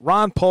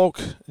 Ron Polk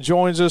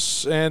joins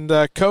us. And,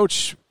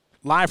 Coach,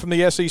 live from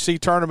the SEC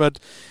tournament,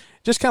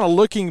 just kind of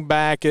looking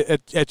back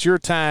at your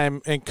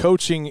time in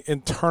coaching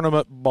in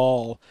tournament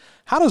ball,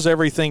 how does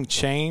everything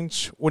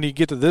change when you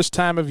get to this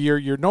time of year?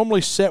 You're normally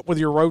set with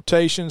your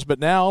rotations, but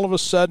now all of a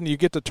sudden you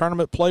get to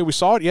tournament play. We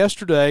saw it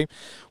yesterday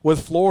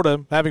with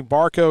Florida, having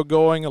Barco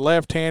going, a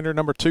left-hander,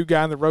 number 2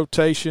 guy in the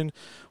rotation.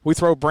 We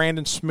throw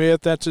Brandon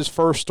Smith. That's his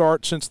first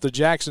start since the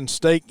Jackson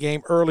State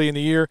game early in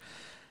the year.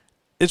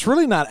 It's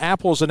really not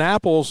apples and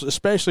apples,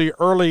 especially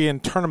early in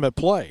tournament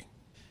play.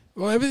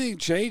 Well, everything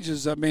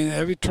changes. I mean,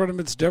 every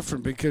tournament's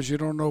different because you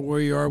don't know where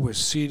you are with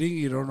seeding.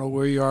 You don't know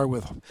where you are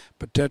with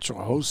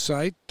potential host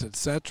site, et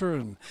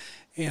cetera.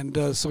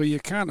 And so you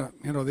kind of,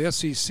 the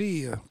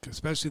SEC,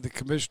 especially the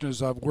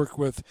commissioners I've worked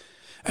with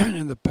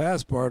in the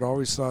past, Bart,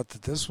 always thought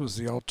that this was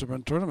the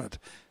ultimate tournament.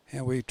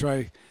 And we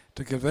try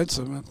to convince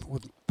them,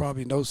 with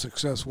probably no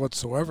success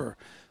whatsoever,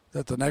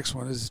 that the next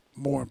one is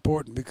more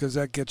important because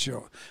that gets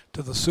you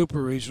to the super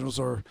regionals,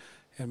 or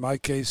in my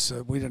case,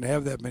 we didn't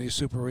have that many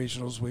super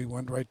regionals. We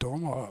went right to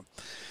Omaha.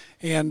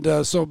 And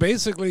so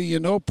basically,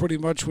 pretty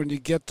much when you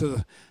get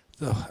to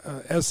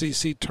the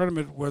SEC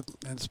tournament, and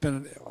it's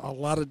been a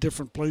lot of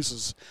different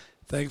places.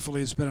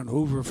 Thankfully, it's been in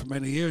Hoover for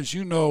many years.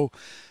 You know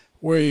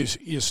where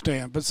you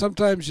stand, but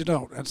sometimes you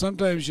don't. And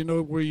sometimes you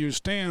know where you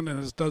stand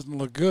and it doesn't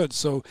look good.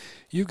 So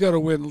you've got to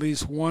win at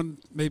least 1,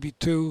 maybe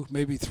 2,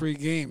 maybe 3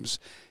 games.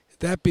 If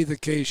that be the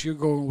case, you're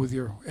going with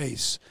your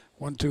ace,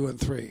 1, 2, and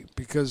 3,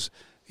 because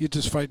you're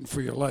just fighting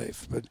for your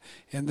life. But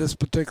in this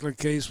particular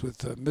case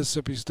with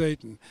Mississippi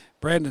State, and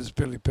Brandon's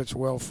really pitched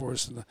well for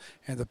us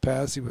in the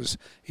past.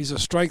 He's a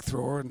strike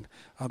thrower, and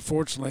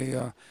unfortunately,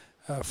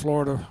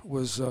 Florida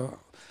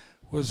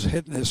was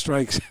hitting his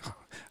strikes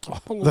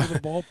all over the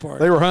ballpark.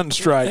 They were hunting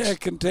strikes. Yeah,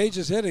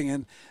 contagious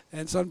hitting,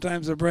 and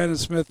sometimes Brandon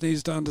Smith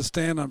needs to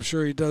understand. I'm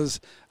sure he does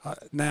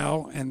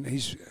now, and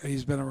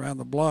he's been around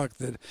the block,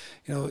 that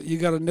you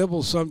got to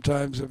nibble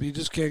sometimes. If you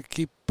just can't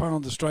keep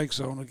pounding the strike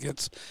zone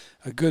against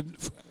a good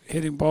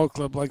hitting ball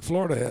club like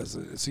Florida has.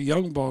 It's a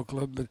young ball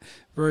club, but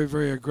very,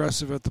 very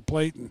aggressive at the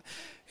plate,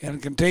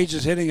 and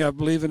contagious hitting, I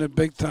believe in it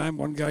big time.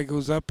 One guy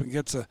goes up and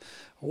gets a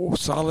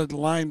solid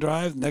line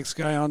drive. The next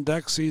guy on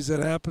deck sees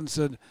that happen,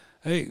 said,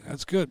 hey,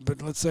 that's good.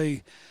 But let's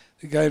say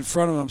the guy in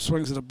front of him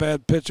swings at a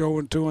bad pitch,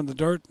 0-2 in the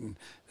dirt, and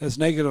has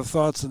negative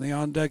thoughts in the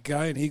on-deck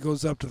guy, and he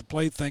goes up to the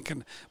plate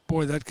thinking,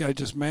 boy, that guy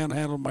just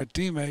manhandled my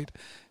teammate,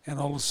 and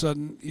all of a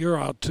sudden you're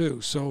out too.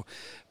 So,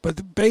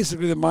 but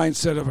basically the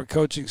mindset of a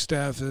coaching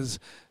staff is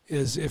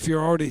if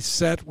you're already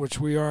set, which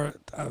we are,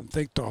 I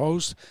think, to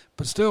host,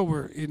 but still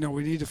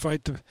we need to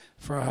fight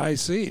for a high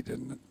seed,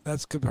 and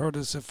that could hurt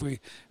us if we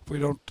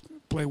don't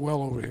play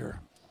well over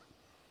here.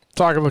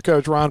 Talking with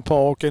Coach Ron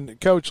Polk.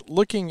 And, Coach,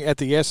 looking at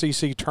the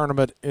SEC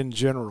tournament in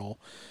general,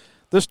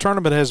 this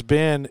tournament has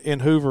been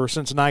in Hoover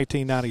since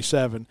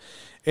 1997,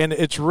 and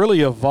it's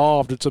really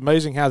evolved. It's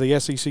amazing how the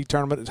SEC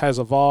tournament has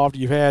evolved.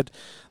 You had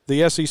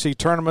the SEC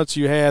tournaments,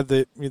 you had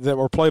that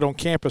were played on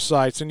campus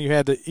sites, and you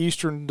had the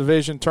Eastern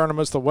Division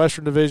tournaments, the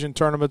Western Division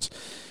tournaments.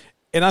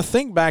 And I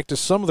think back to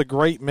some of the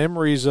great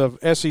memories of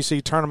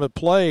SEC tournament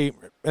play,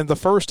 and the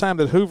first time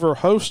that Hoover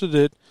hosted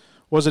it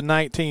was in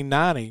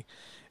 1990.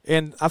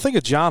 And I think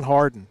of John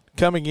Harden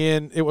coming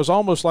in. It was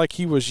almost like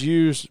he was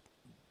used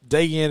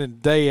day in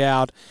and day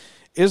out.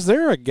 Is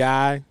there a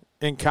guy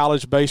in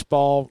college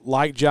baseball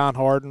like John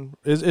Harden?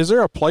 Is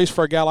there a place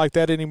for a guy like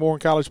that anymore in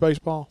college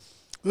baseball?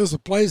 There's a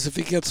place if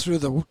he gets through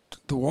the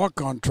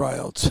walk-on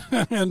tryouts.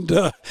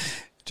 And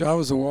John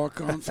was a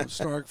walk-on from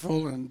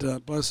Starkville,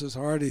 and bless his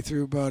heart, he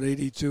threw about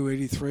 82,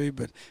 83,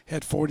 but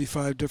had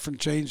 45 different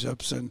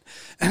change-ups. And,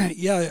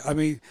 yeah, I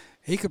mean,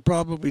 he could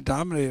probably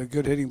dominate a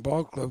good hitting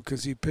ball club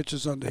because he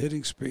pitches on the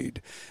hitting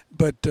speed.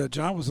 But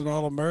John was an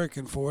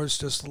All-American for us,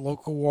 just a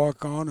local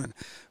walk-on, and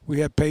we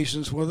had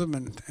patience with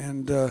him.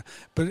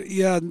 But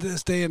yeah, in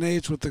this day and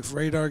age with the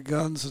radar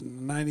guns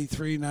and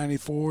 93,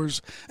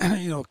 94s,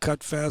 cut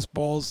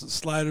fastballs and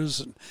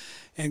sliders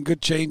and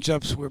good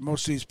change-ups where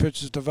most of these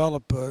pitches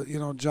develop,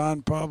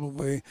 John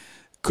probably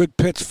could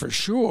pitch for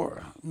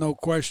sure, no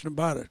question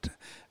about it,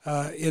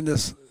 in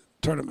this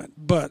tournament.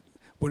 But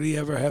would he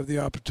ever have the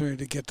opportunity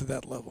to get to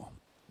that level?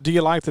 Do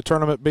you like the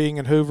tournament being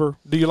in Hoover?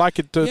 Do you like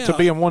it to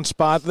be in one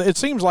spot? It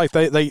seems like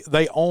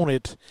they own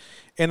it.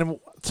 And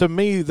to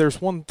me, there's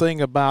one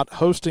thing about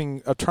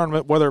hosting a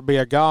tournament, whether it be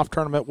a golf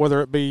tournament,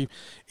 whether it be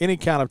any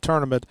kind of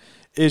tournament,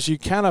 is you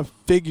kind of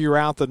figure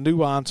out the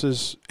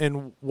nuances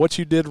and what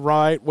you did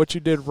right, what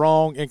you did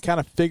wrong, and kind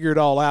of figure it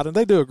all out. And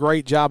they do a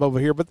great job over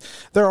here. But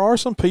there are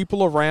some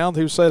people around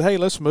who said, hey,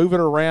 let's move it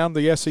around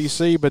the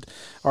SEC. But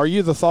are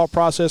you the thought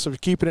process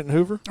of keeping it in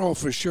Hoover? Oh,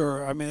 for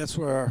sure. I mean, that's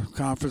where our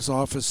conference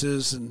office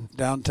is in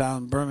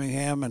downtown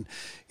Birmingham. And,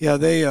 yeah,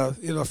 they,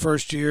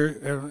 first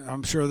year,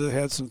 I'm sure they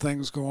had some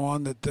things go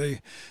on that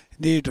they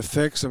needed to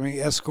fix. I mean,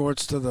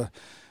 escorts to the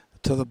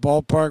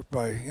ballpark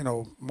by,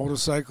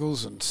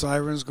 motorcycles and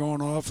sirens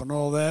going off and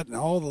all that, and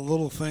all the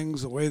little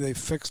things, the way they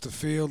fixed the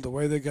field, the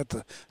way they got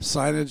the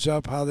signage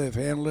up, how they've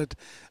handled it.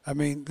 I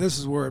mean, this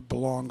is where it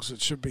belongs.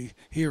 It should be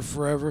here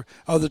forever.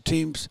 Other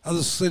teams,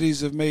 other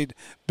cities have made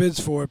bids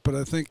for it, but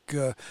I think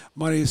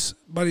money's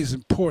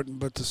important,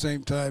 but at the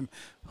same time,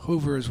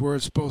 Hoover is where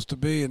it's supposed to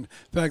be. In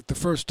fact, the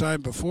first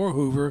time before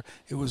Hoover,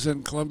 it was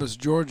in Columbus,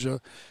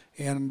 Georgia,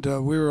 and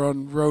we were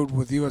on road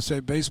with USA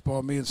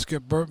Baseball, me and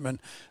Skip Burtman,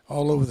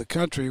 all over the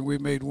country. We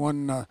made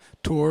one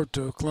tour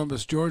to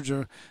Columbus,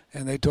 Georgia,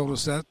 and they told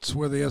us that's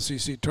where the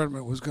SEC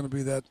tournament was going to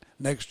be that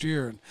next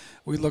year. And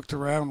we looked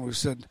around and we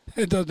said,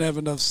 it doesn't have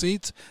enough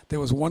seats. There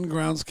was one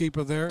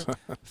groundskeeper there.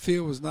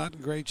 Field was not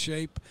in great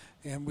shape.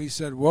 And we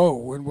said,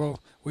 whoa, and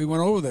we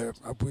went over there.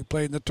 We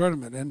played in the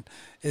tournament, and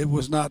it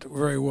was not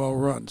very well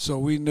run. So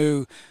we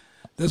knew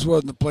this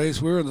wasn't the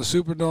place. We were in the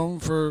Superdome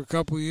for a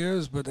couple of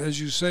years, but as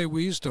you say,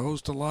 we used to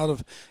host a lot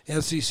of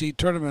SEC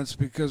tournaments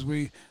because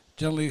we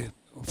generally,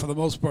 for the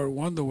most part,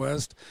 won the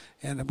West,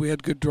 and we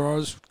had good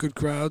draws, good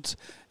crowds,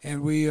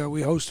 and we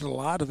hosted a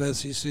lot of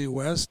SEC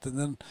West, and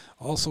then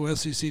also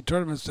SEC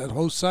tournaments at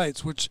host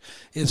sites, which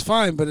is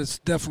fine, but it's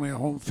definitely a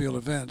home field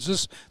advantage.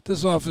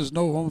 This offers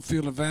no home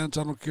field advantage.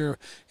 I don't care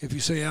if you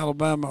say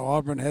Alabama or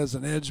Auburn has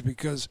an edge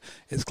because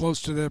it's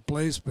close to their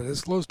place, but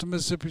it's close to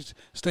Mississippi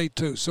State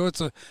too. So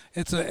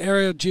it's an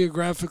area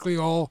geographically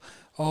all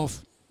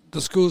the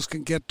schools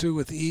can get to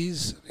with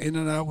ease, in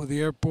and out with the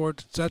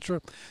airport,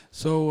 etc.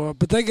 So,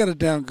 but they got it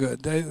down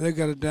good. They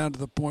got it down to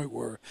the point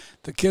where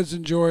the kids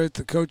enjoy it,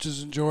 the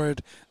coaches enjoy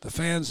it, the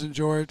fans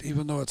enjoy it,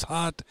 even though it's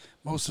hot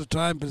most of the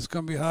time. But it's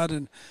going to be hot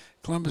in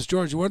Columbus,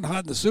 Georgia. It wasn't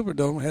hot in the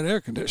Superdome. We had air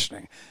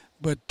conditioning.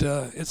 But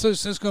it's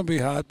going to be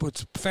hot,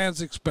 which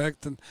fans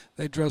expect, and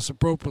they dress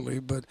appropriately.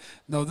 But,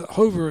 no,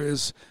 Hoover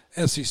is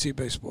SEC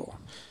baseball.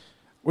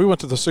 We went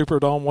to the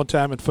Superdome one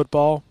time in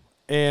football.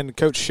 And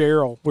Coach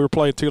Sherrill, we were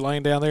playing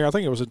Tulane down there. I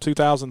think it was in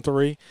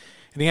 2003.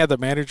 And he had the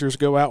managers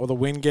go out with a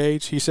wind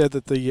gauge. He said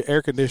that the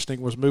air conditioning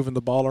was moving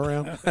the ball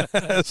around.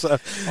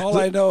 All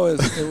I know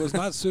is it was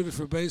not suited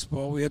for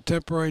baseball. We had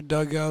temporary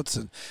dugouts,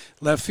 and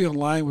left field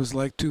line was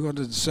like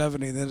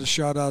 270, and then it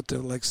shot out to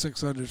like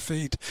 600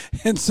 feet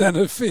in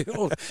center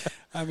field.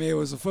 I mean, it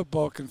was a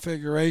football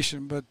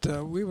configuration, but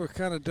we were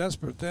kind of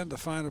desperate then to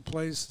find a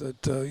place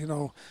that,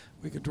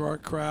 we could draw a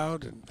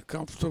crowd and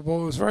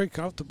comfortable. It was very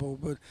comfortable,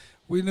 but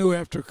we knew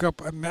after a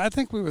couple, I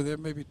think we were there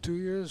maybe 2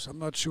 years. I'm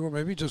not sure.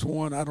 Maybe just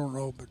one. I don't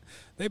know. But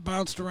they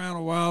bounced around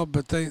a while,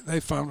 but they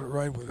found it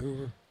right with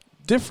Hoover.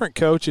 Different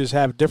coaches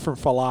have different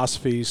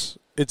philosophies,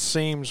 it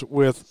seems,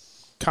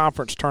 with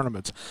conference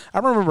tournaments. I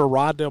remember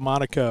Rod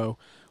Delmonico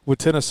with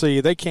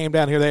Tennessee. They came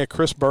down here. They had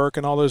Chris Burke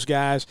and all those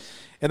guys,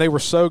 and they were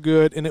so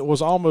good. And it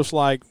was almost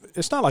like –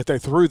 it's not like they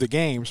threw the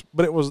games,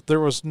 but there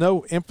was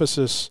no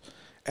emphasis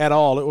at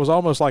all. It was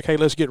almost like, hey,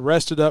 let's get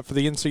rested up for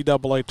the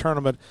NCAA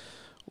tournament.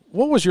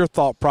 What was your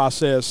thought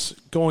process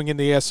going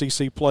into the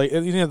SEC play?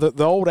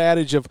 The old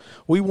adage of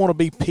we want to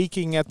be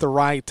peaking at the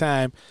right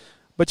time,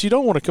 but you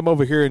don't want to come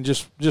over here and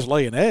just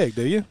lay an egg,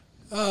 do you?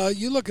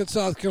 You look at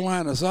South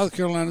Carolina. South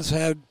Carolina's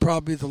had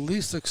probably the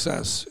least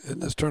success in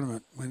this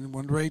tournament.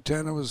 When Ray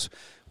Tanner was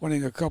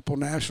winning a couple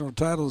national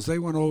titles, they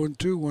went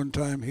 0-2 one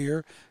time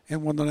here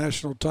and won the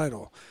national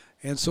title.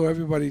 And so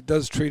everybody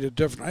does treat it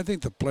different. I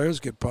think the players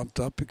get pumped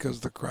up because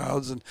of the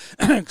crowds and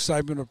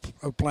excitement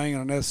of playing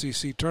in an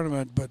SEC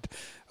tournament. But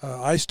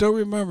I still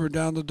remember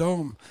down the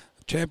Dome,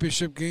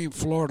 championship game,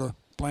 Florida,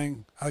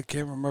 playing I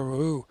can't remember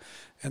who.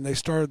 And they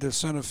started their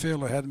center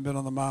fielder, hadn't been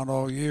on the mound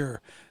all year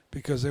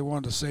because they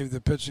wanted to save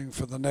the pitching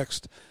for the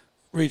next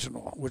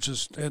regional, which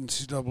is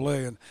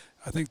NCAA, and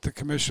I think the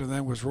commissioner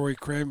then was Roy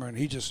Kramer, and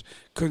he just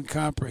couldn't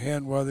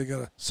comprehend why they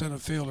got a center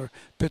fielder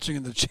pitching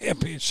in the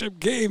championship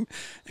game.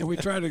 And we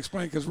tried to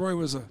explain because Roy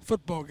was a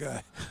football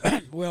guy.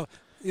 Well,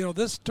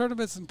 this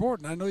tournament's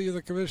important. I know you're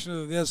the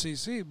commissioner of the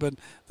SEC, but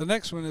the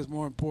next one is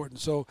more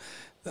important. So,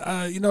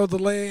 the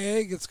lay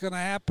egg, it's going to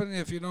happen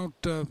if you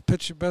don't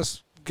pitch your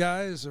best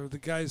guys, or the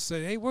guys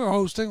say, hey, we're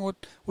hosting. What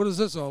is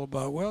this all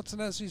about? Well, it's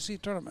an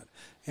SEC tournament.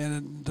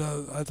 And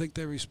I think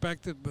they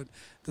respect it, but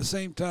at the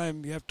same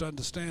time, you have to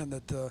understand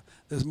that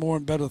there's more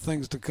and better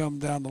things to come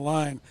down the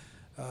line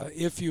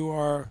if you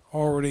are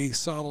already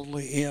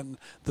solidly in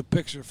the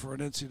picture for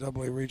an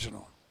NCAA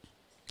regional.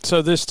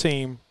 So this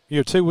team,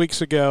 2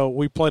 weeks ago,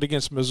 we played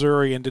against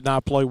Missouri and did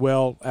not play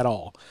well at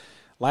all.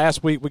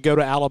 Last week, we go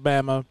to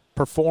Alabama,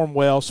 perform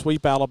well,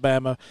 sweep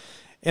Alabama,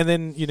 and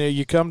then,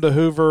 you come to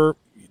Hoover,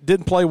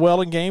 didn't play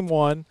well in game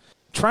one,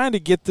 trying to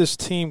get this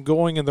team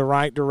going in the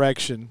right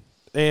direction.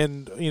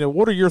 And,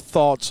 what are your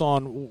thoughts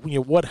on,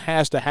 what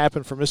has to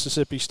happen for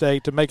Mississippi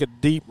State to make a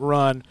deep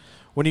run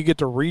when you get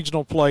to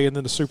regional play and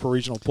then the super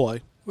regional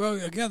play? Well,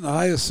 again, the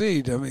highest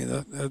seed. I mean,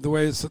 the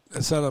way it's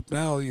set up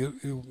now,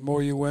 the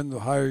more you win,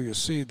 the higher your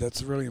seed.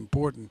 That's really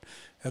important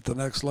at the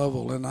next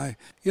level. And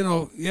you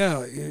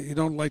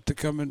don't like to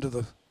come into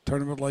the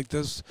tournament like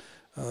this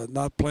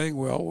not playing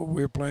well.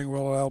 We were playing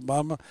well at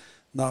Alabama,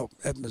 not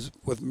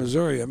with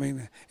Missouri. I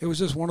mean, it was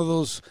just one of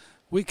those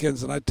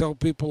weekends, and I tell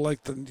people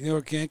like the New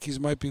York Yankees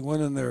might be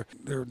winning their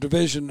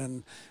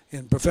division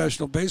in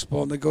professional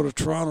baseball, and they go to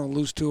Toronto and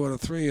lose 2 out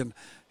of 3,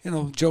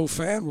 and Joe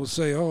Fan will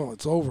say, "Oh,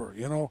 it's over."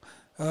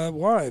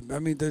 Why? I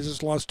mean, they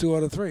just lost 2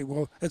 out of 3.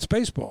 Well, it's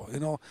baseball.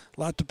 A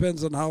lot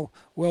depends on how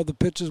well the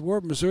pitches were.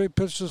 Missouri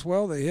pitched us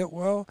well. They hit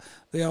well.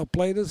 They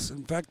outplayed us.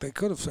 In fact, they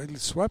could have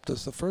swept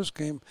us. The first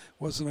game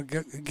wasn't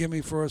a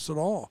gimme for us at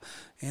all.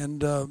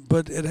 And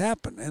but it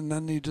happened. And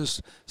then you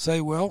just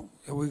say, well,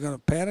 are we going to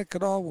panic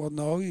at all? Well,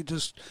 no. You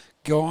just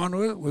go on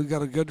with it. We've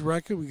got a good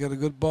record. We've got a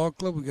good ball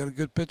club. We've got a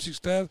good pitching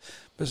staff.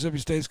 Mississippi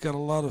State's got a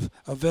lot of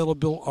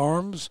available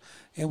arms,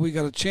 and we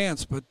got a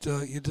chance. But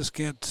you just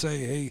can't say,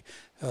 hey,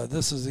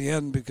 this is the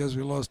end because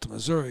we lost to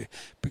Missouri.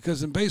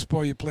 Because in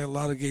baseball, you play a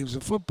lot of games.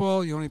 In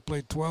football, you only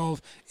play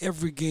 12.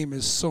 Every game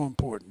is so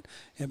important.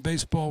 In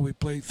baseball, we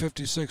played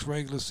 56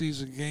 regular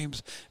season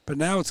games. But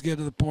now it's getting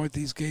to the point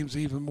these games are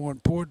even more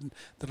important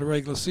than the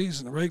regular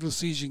season. The regular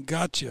season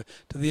got you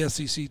to the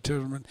SEC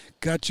tournament,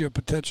 got you a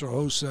potential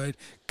host site,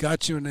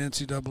 got you an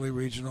NCAA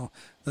regional.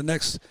 The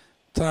next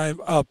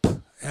time up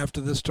after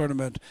this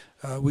tournament,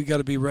 we got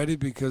to be ready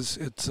because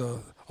it's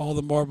all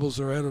the marbles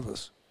are ahead of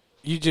us.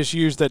 You just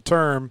used that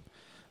term,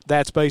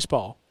 that's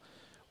baseball.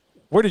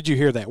 Where did you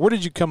hear that? Where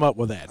did you come up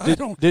with that?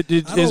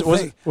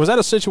 Was that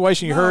a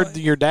situation you heard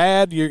your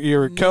dad,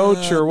 your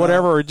coach, or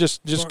whatever, or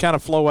just kind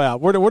of flow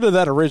out? Where did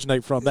that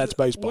originate from? That's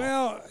baseball.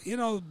 Well,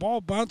 the ball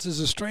bounces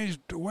in strange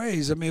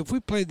ways. I mean, if we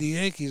played the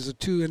Yankees a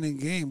 2-inning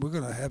game, we're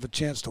going to have a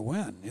chance to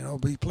win.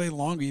 But you play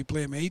longer, you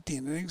play them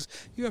 18 innings,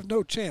 you have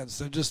no chance.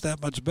 They're just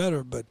that much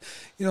better. But,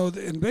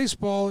 in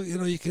baseball,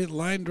 you can hit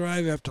line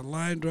drive after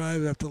line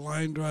drive after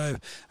line drive.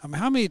 I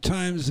mean, how many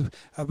times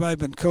have I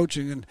been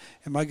coaching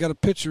and I got a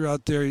pitcher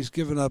out there, he's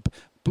giving up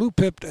blue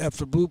pip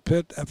after blue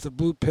pip after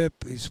blue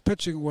pip. He's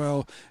pitching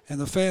well, and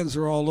the fans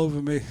are all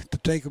over me to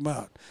take him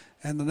out.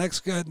 And the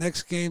next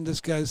game, this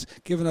guy's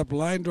giving up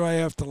line drive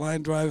after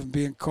line drive and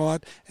being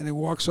caught, and he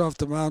walks off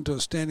the mound to a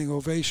standing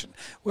ovation.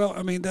 Well,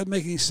 I mean, that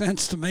making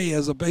sense to me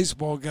as a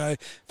baseball guy,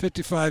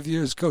 55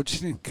 years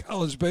coaching in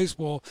college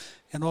baseball,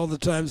 and all the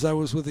times I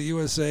was with the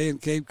USA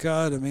and Cape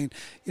Cod. I mean,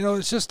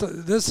 it's just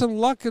there's some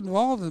luck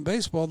involved in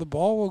baseball. The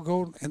ball will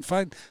go and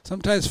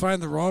sometimes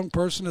find the wrong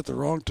person at the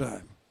wrong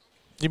time.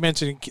 You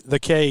mentioned the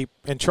Cape,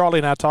 and Charlie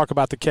and I talk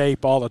about the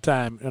Cape all the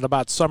time and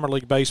about Summer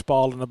League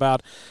baseball and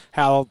about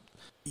how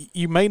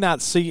you may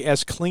not see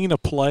as clean a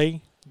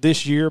play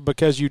this year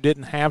because you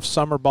didn't have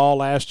summer ball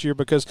last year,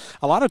 because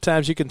a lot of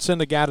times you can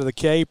send a guy to the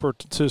Cape or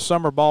to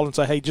summer ball and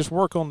say, hey, just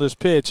work on this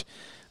pitch.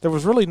 There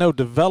was really no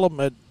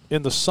development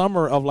in the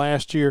summer of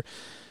last year.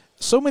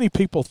 So many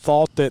people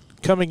thought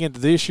that coming into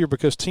this year,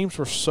 because teams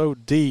were so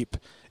deep,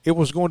 it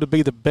was going to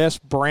be the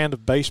best brand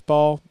of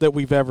baseball that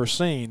we've ever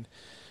seen.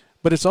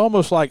 But it's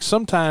almost like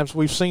sometimes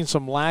we've seen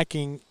some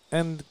lacking.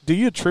 And do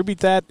you attribute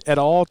that at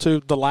all to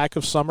the lack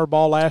of summer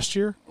ball last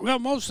year? Well,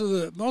 most of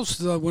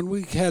the when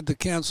we had to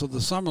cancel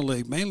the summer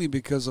league, mainly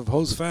because of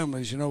host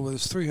families,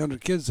 there's 300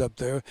 kids up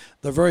there,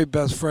 the very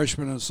best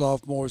freshmen and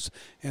sophomores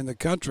in the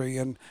country,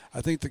 and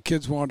I think the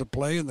kids wanted to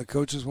play and the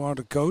coaches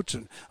wanted to coach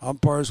and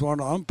umpires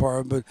wanted to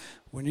umpire, but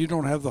when you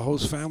don't have the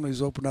host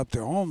families open up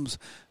their homes,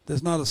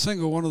 there's not a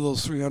single one of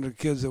those 300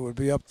 kids that would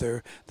be up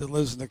there that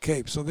lives in the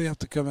Cape. So they have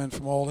to come in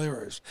from all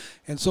areas.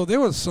 And so there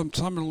was some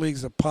summer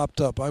leagues that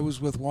popped up. I was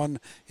with one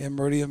in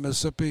Meridian,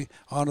 Mississippi,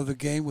 Honor the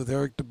Game with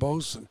Eric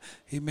DeBose, and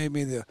he made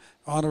me the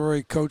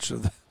honorary coach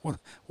of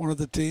one of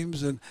the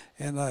teams, and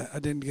I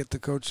didn't get to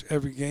coach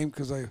every game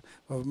because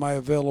of my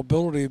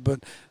availability,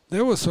 but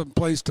there was some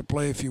place to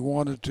play if you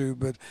wanted to.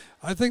 But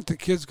I think the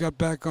kids got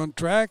back on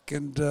track,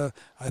 and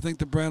I think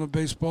the brand of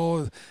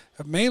baseball,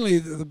 mainly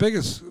the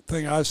biggest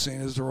thing I've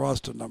seen is the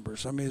roster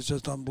numbers. I mean, it's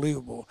just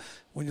unbelievable.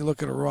 When you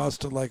look at a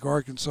roster like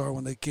Arkansas,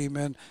 when they came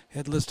in,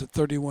 had listed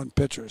 31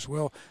 pitchers.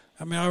 Well,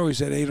 I mean, I always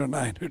had 8 or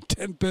 9 or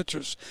 10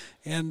 pitchers,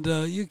 and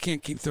you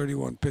can't keep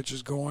 31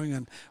 pitchers going.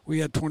 And we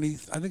had 20.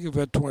 I think we've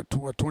had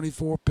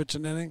 24 pitch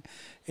an inning,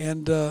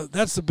 and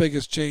that's the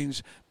biggest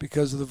change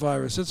because of the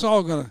virus. It's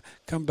all going to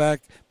come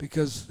back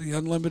because the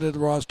unlimited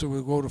roster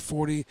will go to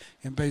 40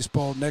 in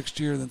baseball next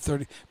year, then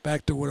 30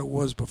 back to what it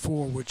was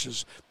before, which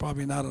is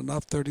probably not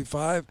enough,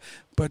 35.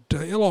 But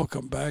it'll all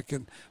come back.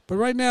 But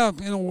right now,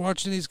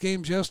 watching these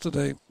games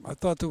yesterday, I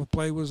thought the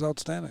play was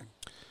outstanding.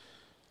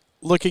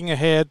 Looking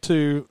ahead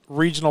to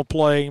regional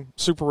play,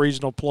 super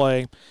regional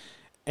play,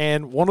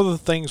 and one of the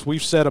things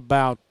we've said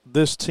about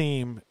this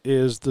team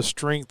is the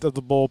strength of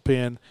the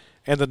bullpen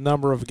and the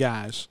number of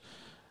guys.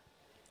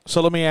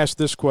 So let me ask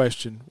this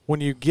question.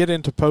 When you get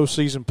into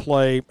postseason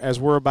play,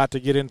 as we're about to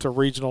get into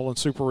regional and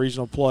super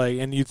regional play,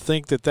 and you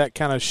think that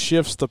kind of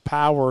shifts the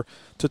power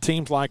to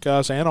teams like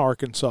us and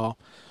Arkansas,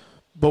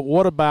 but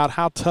what about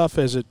how tough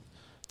is it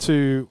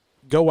to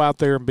go out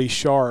there and be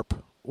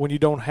sharp when you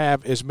don't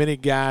have as many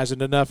guys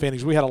and enough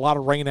innings? We had a lot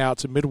of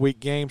rainouts in midweek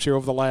games here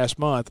over the last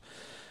month.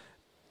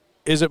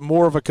 Is it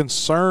more of a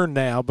concern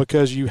now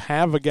because you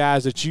have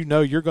guys that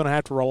you're going to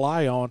have to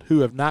rely on who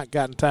have not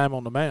gotten time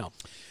on the mound?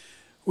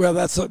 Well,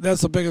 that's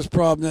the biggest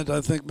problem that I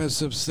think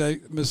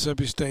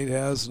Mississippi State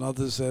has, and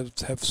others that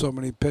have so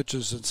many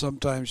pitches, and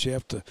sometimes you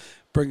have to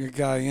bring a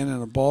guy in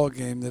a ball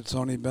game that's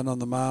only been on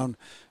the mound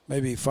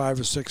maybe 5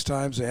 or 6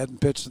 times. They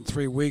hadn't pitched in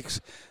 3 weeks.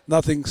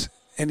 Nothing's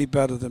any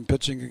better than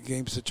pitching a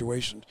game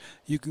situation.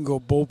 You can go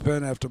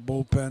bullpen after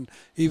bullpen,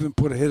 even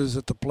put hitters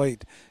at the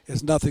plate.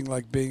 It's nothing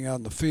like being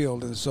on the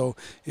field. And so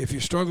if you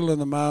struggle in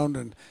the mound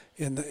and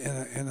in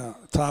a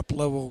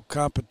top-level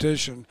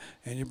competition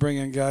and you bring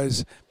in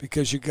guys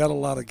because you got a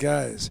lot of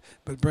guys,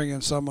 but bring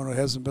in someone who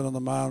hasn't been on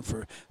the mound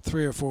for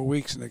 3 or 4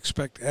 weeks and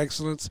expect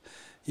excellence,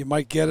 you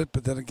might get it,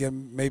 but then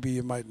again, maybe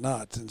you might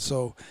not. And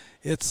so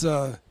it's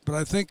but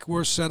I think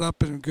we're set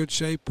up in good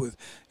shape with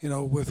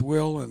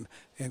Will and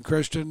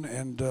Christian,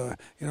 and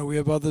we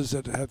have others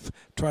that have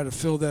tried to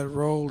fill that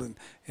role and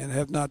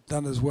have not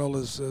done as well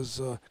as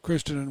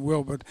Christian and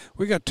Will. But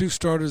we got 2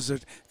 starters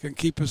that can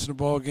keep us in the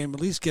ball game, at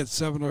least get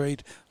 7 or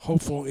 8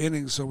 hopeful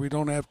innings, so we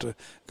don't have to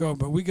go.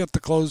 But we got the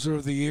closer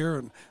of the year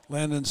and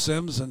Landon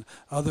Sims and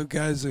other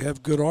guys that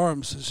have good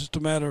arms. It's just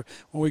a matter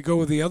when we go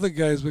with the other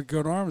guys with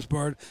good arms,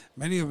 Bart.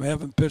 Many of them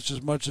haven't pitched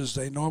as much as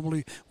they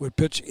normally would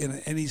pitch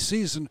in any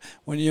season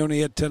when you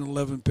only had 10,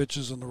 11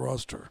 pitches on the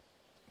roster.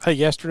 Hey,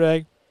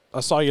 yesterday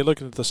I saw you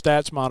looking at the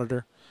stats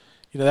monitor.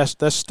 That's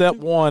step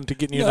one to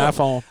getting you an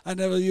iPhone. I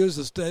never used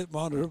the stat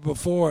monitor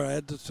before. I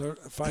had to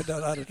find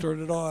out how to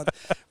turn it on.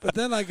 But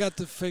then I got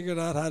to figure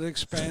out how to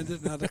expand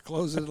it and how to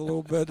close it a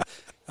little bit.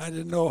 I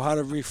didn't know how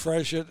to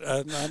refresh it.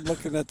 And I'm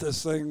looking at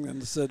this thing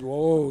and said,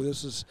 whoa,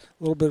 this is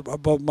a little bit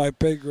above my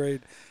pay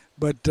grade.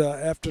 But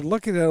after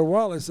looking at it a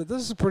while, I said,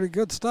 this is pretty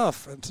good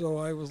stuff. And so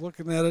I was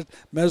looking at it,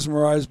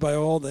 mesmerized by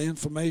all the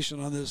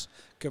information on this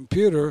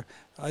computer.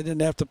 I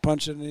didn't have to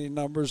punch in any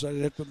numbers. I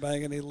didn't have to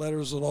bang any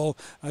letters at all.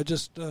 I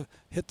just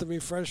hit the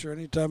refresher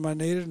anytime I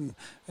needed,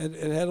 and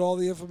it had all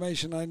the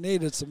information I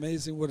need. It's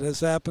amazing what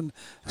has happened.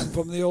 I'm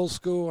from the old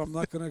school. I'm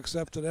not going to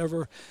accept it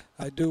ever.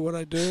 I do what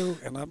I do,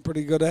 and I'm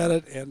pretty good at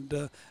it. And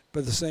but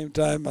at the same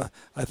time,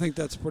 I think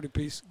that's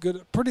probably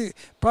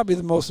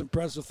the most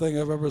impressive thing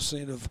I've ever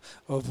seen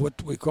of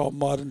what we call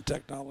modern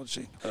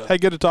technology. Hey,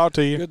 good to talk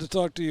to you. Good to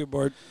talk to you,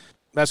 Bart.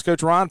 That's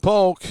Coach Ron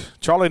Polk.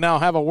 Charlie and I will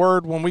have a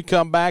word when we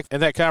come back. And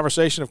that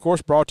conversation, of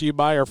course, brought to you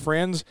by our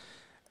friends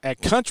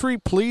at Country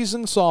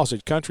Pleasin'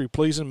 Sausage. Country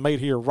Pleasin', made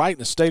here right in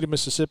the state of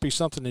Mississippi,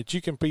 something that you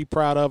can be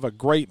proud of, a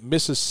great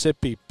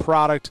Mississippi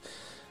product.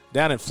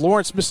 Down in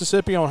Florence,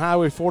 Mississippi on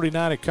Highway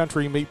 49 at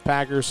Country Meat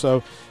Packers.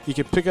 So you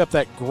can pick up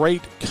that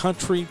great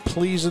Country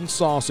Pleasin'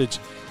 Sausage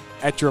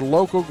at your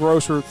local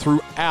grocer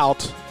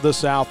throughout the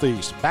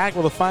Southeast. Back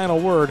with a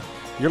final word.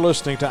 You're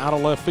listening to Out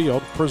of Left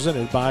Field,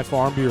 presented by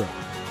Farm Bureau.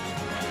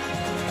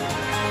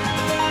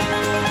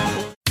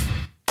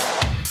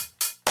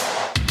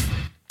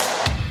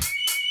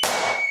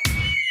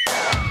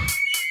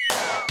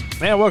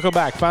 And welcome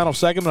back. Final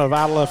segment of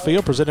Out of Left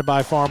Field, presented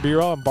by Farm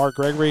Bureau. I'm Bart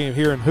Gregory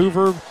here in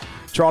Hoover.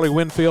 Charlie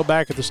Winfield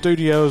back at the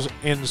studios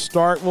in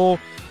Starkville.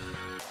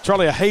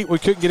 Charlie, I hate we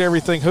couldn't get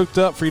everything hooked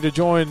up for you to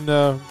join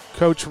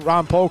Coach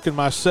Ron Polk and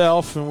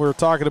myself, and we were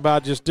talking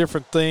about just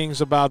different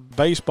things about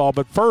baseball.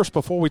 But first,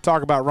 before we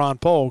talk about Ron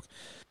Polk,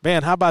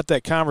 man, how about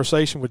that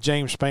conversation with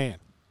James Spann?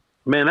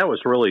 Man, that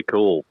was really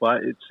cool.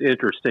 It's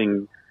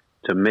interesting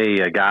to me,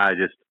 a guy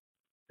just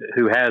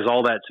who has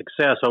all that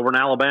success over in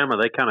Alabama.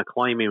 They kind of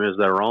claim him as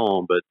their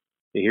own, but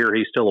here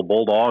he's still a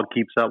Bulldog,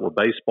 keeps up with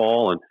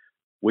baseball. And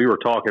we were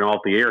talking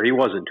off the air. He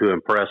wasn't too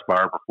impressed by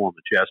our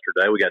performance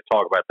yesterday. We got to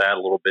talk about that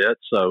a little bit.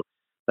 So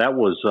that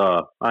was,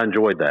 I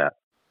enjoyed that.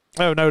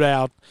 Oh, no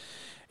doubt.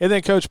 And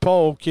then Coach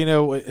Polk,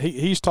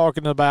 he's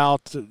talking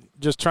about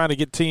just trying to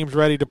get teams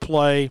ready to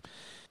play,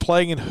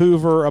 playing in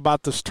Hoover,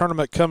 about this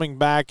tournament coming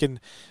back and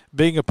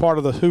being a part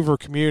of the Hoover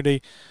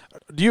community.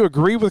 Do you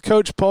agree with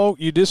Coach Polk?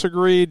 You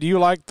disagree? Do you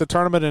like the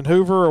tournament in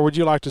Hoover, or would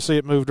you like to see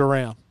it moved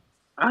around?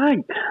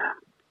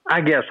 I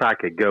guess I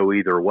could go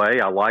either way.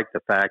 I like the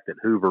fact that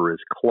Hoover is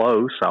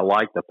close. I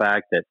like the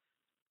fact that,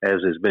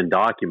 as has been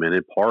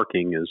documented,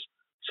 parking is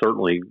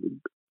certainly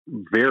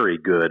very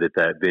good at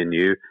that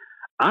venue.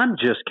 I'm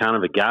just kind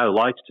of a guy who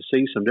likes to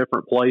see some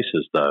different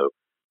places, though.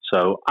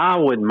 So I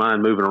wouldn't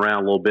mind moving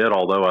around a little bit,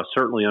 although I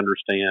certainly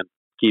understand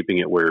keeping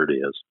it where it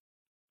is.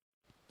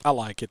 I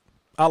like it.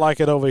 I like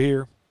it over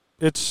here.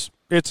 It's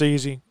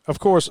easy. Of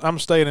course, I'm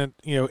staying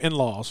in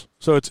in-laws,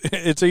 so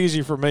it's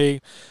easy for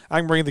me. I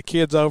can bring the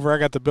kids over. I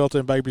got the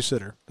built-in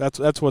babysitter.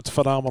 That's what's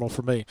phenomenal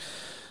for me.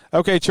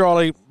 Okay,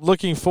 Charlie,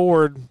 looking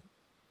forward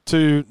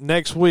to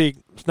next week.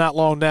 It's not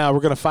long now.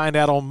 We're going to find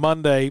out on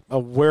Monday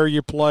of where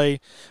you play.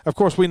 Of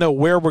course, we know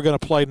where we're going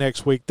to play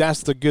next week.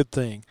 That's the good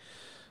thing.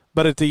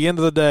 But at the end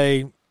of the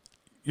day,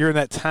 you're in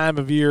that time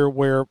of year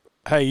where,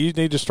 hey, you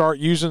need to start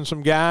using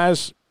some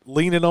guys,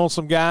 leaning on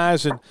some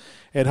guys,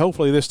 and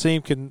hopefully this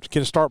team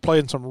can start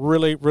playing some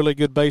really, really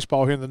good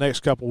baseball here in the next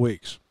couple of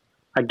weeks.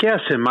 I guess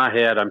in my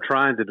head, I'm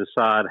trying to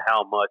decide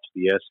how much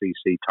the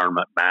SEC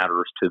tournament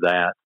matters to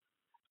that.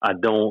 I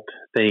don't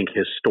think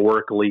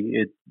historically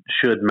it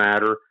should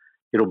matter.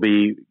 It'll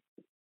be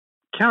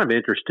kind of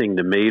interesting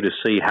to me to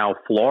see how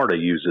Florida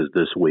uses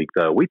this week,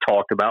 though. We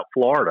talked about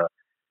Florida.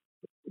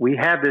 We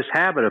have this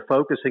habit of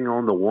focusing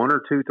on the 1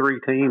 or 2, 3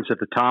 teams at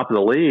the top of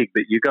the league,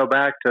 but you go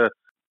back to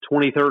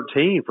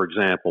 2013, for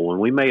example, when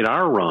we made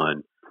our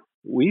run,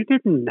 we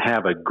didn't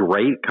have a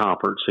great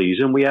conference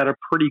season. We had a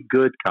pretty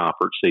good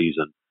conference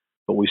season,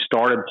 but we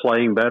started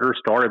playing better.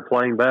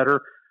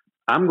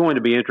 I'm going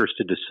to be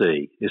interested to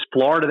see, is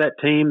Florida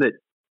that team that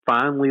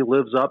finally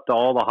lives up to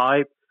all the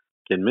hype?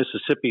 Can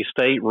Mississippi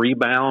State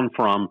rebound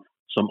from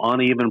some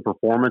uneven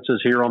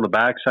performances here on the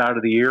backside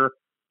of the year?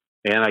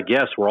 And I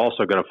guess we're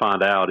also going to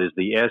find out, is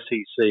the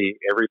SEC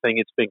everything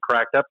it's been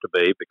cracked up to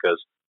be?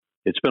 Because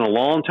it's been a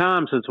long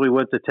time since we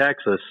went to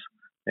Texas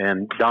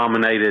and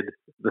dominated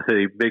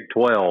the Big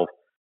 12.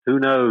 Who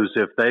knows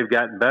if they've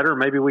gotten better?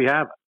 Maybe we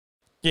haven't.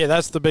 Yeah,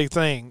 that's the big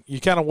thing. You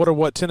kind of wonder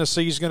what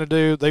Tennessee's going to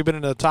do. They've been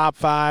in the top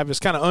 5. It's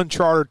kind of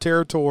uncharted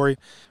territory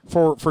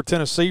for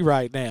Tennessee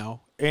right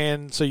now.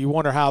 And so you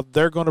wonder how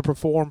they're going to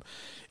perform.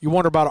 You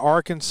wonder about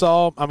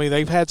Arkansas. I mean,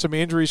 they've had some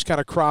injuries kind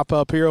of crop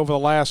up here over the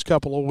last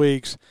couple of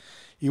weeks.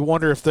 You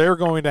wonder if they're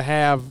going to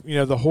have,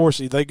 the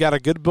horsey. They got a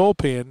good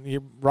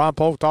bullpen. Ron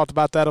Polk talked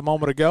about that a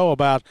moment ago,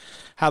 about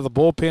how the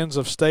bullpens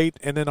of State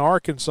and then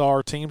Arkansas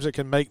are teams that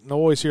can make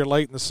noise here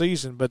late in the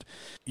season. But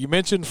you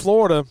mentioned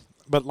Florida.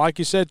 But like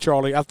you said,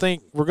 Charlie, I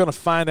think we're going to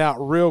find out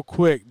real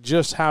quick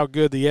just how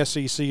good the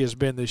SEC has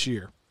been this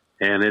year.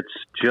 And it's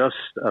just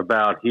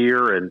about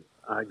here, and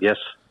I guess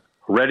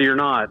ready or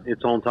not,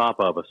 it's on top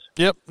of us.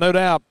 Yep, no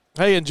doubt.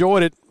 Hey,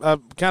 enjoyed it. I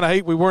kind of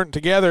hate we weren't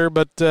together,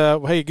 but,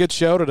 hey, good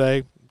show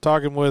today.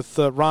 Talking with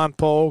Ron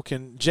Polk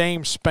and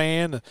James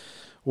Spann, a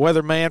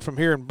weatherman from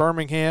here in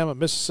Birmingham, a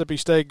Mississippi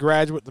State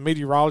graduate in the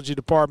meteorology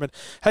department.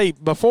 Hey,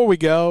 before we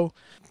go,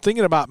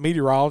 thinking about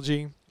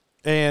meteorology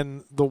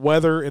and the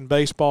weather in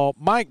baseball,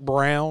 Mike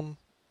Brown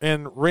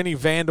and Rennie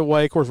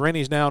Vandeweghe, of course,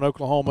 Rennie's now in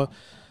Oklahoma,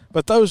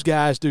 but those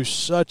guys do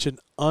such an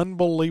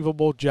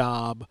unbelievable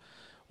job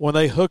when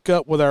they hook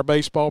up with our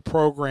baseball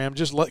program,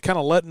 just kind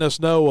of letting us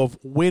know of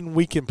when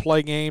we can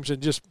play games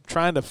and just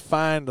trying to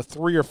find a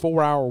 3 or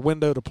 4 hour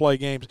window to play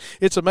games.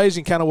 It's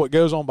amazing kind of what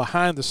goes on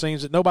behind the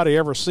scenes that nobody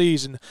ever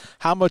sees, and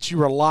how much you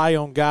rely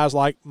on guys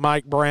like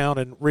Mike Brown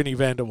and Rennie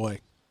Vandeweghe.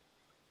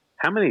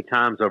 How many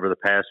times over the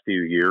past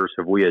few years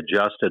have we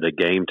adjusted a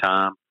game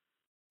time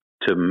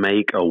to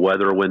make a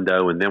weather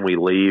window, and then we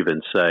leave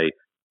and say,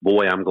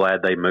 boy, I'm glad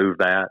they moved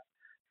that?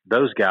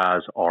 Those guys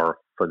are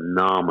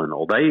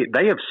phenomenal.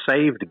 They have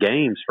saved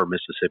games for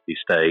Mississippi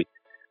State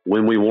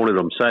when we wanted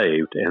them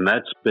saved, and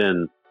it's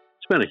been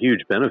a huge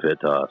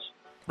benefit to us.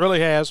 Really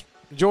has.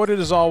 Enjoyed it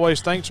as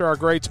always. Thanks to our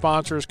great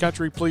sponsors,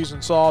 Country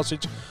Pleasing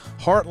Sausage,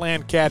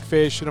 Heartland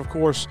Catfish, and, of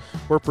course,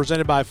 we're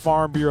presented by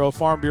Farm Bureau.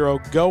 Farm Bureau,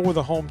 go with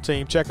a home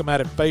team. Check them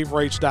out at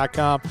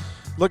favorites.com.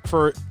 Look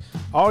for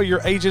all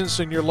your agents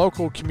in your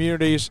local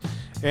communities,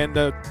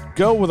 and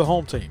go with a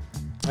home team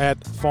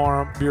at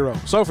Farm Bureau.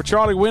 So for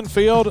Charlie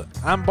Winfield,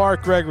 I'm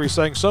Bart Gregory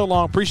saying so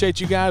long. Appreciate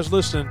you guys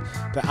listening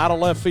to Out of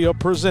Left Field,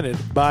 presented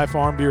by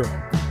Farm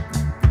Bureau.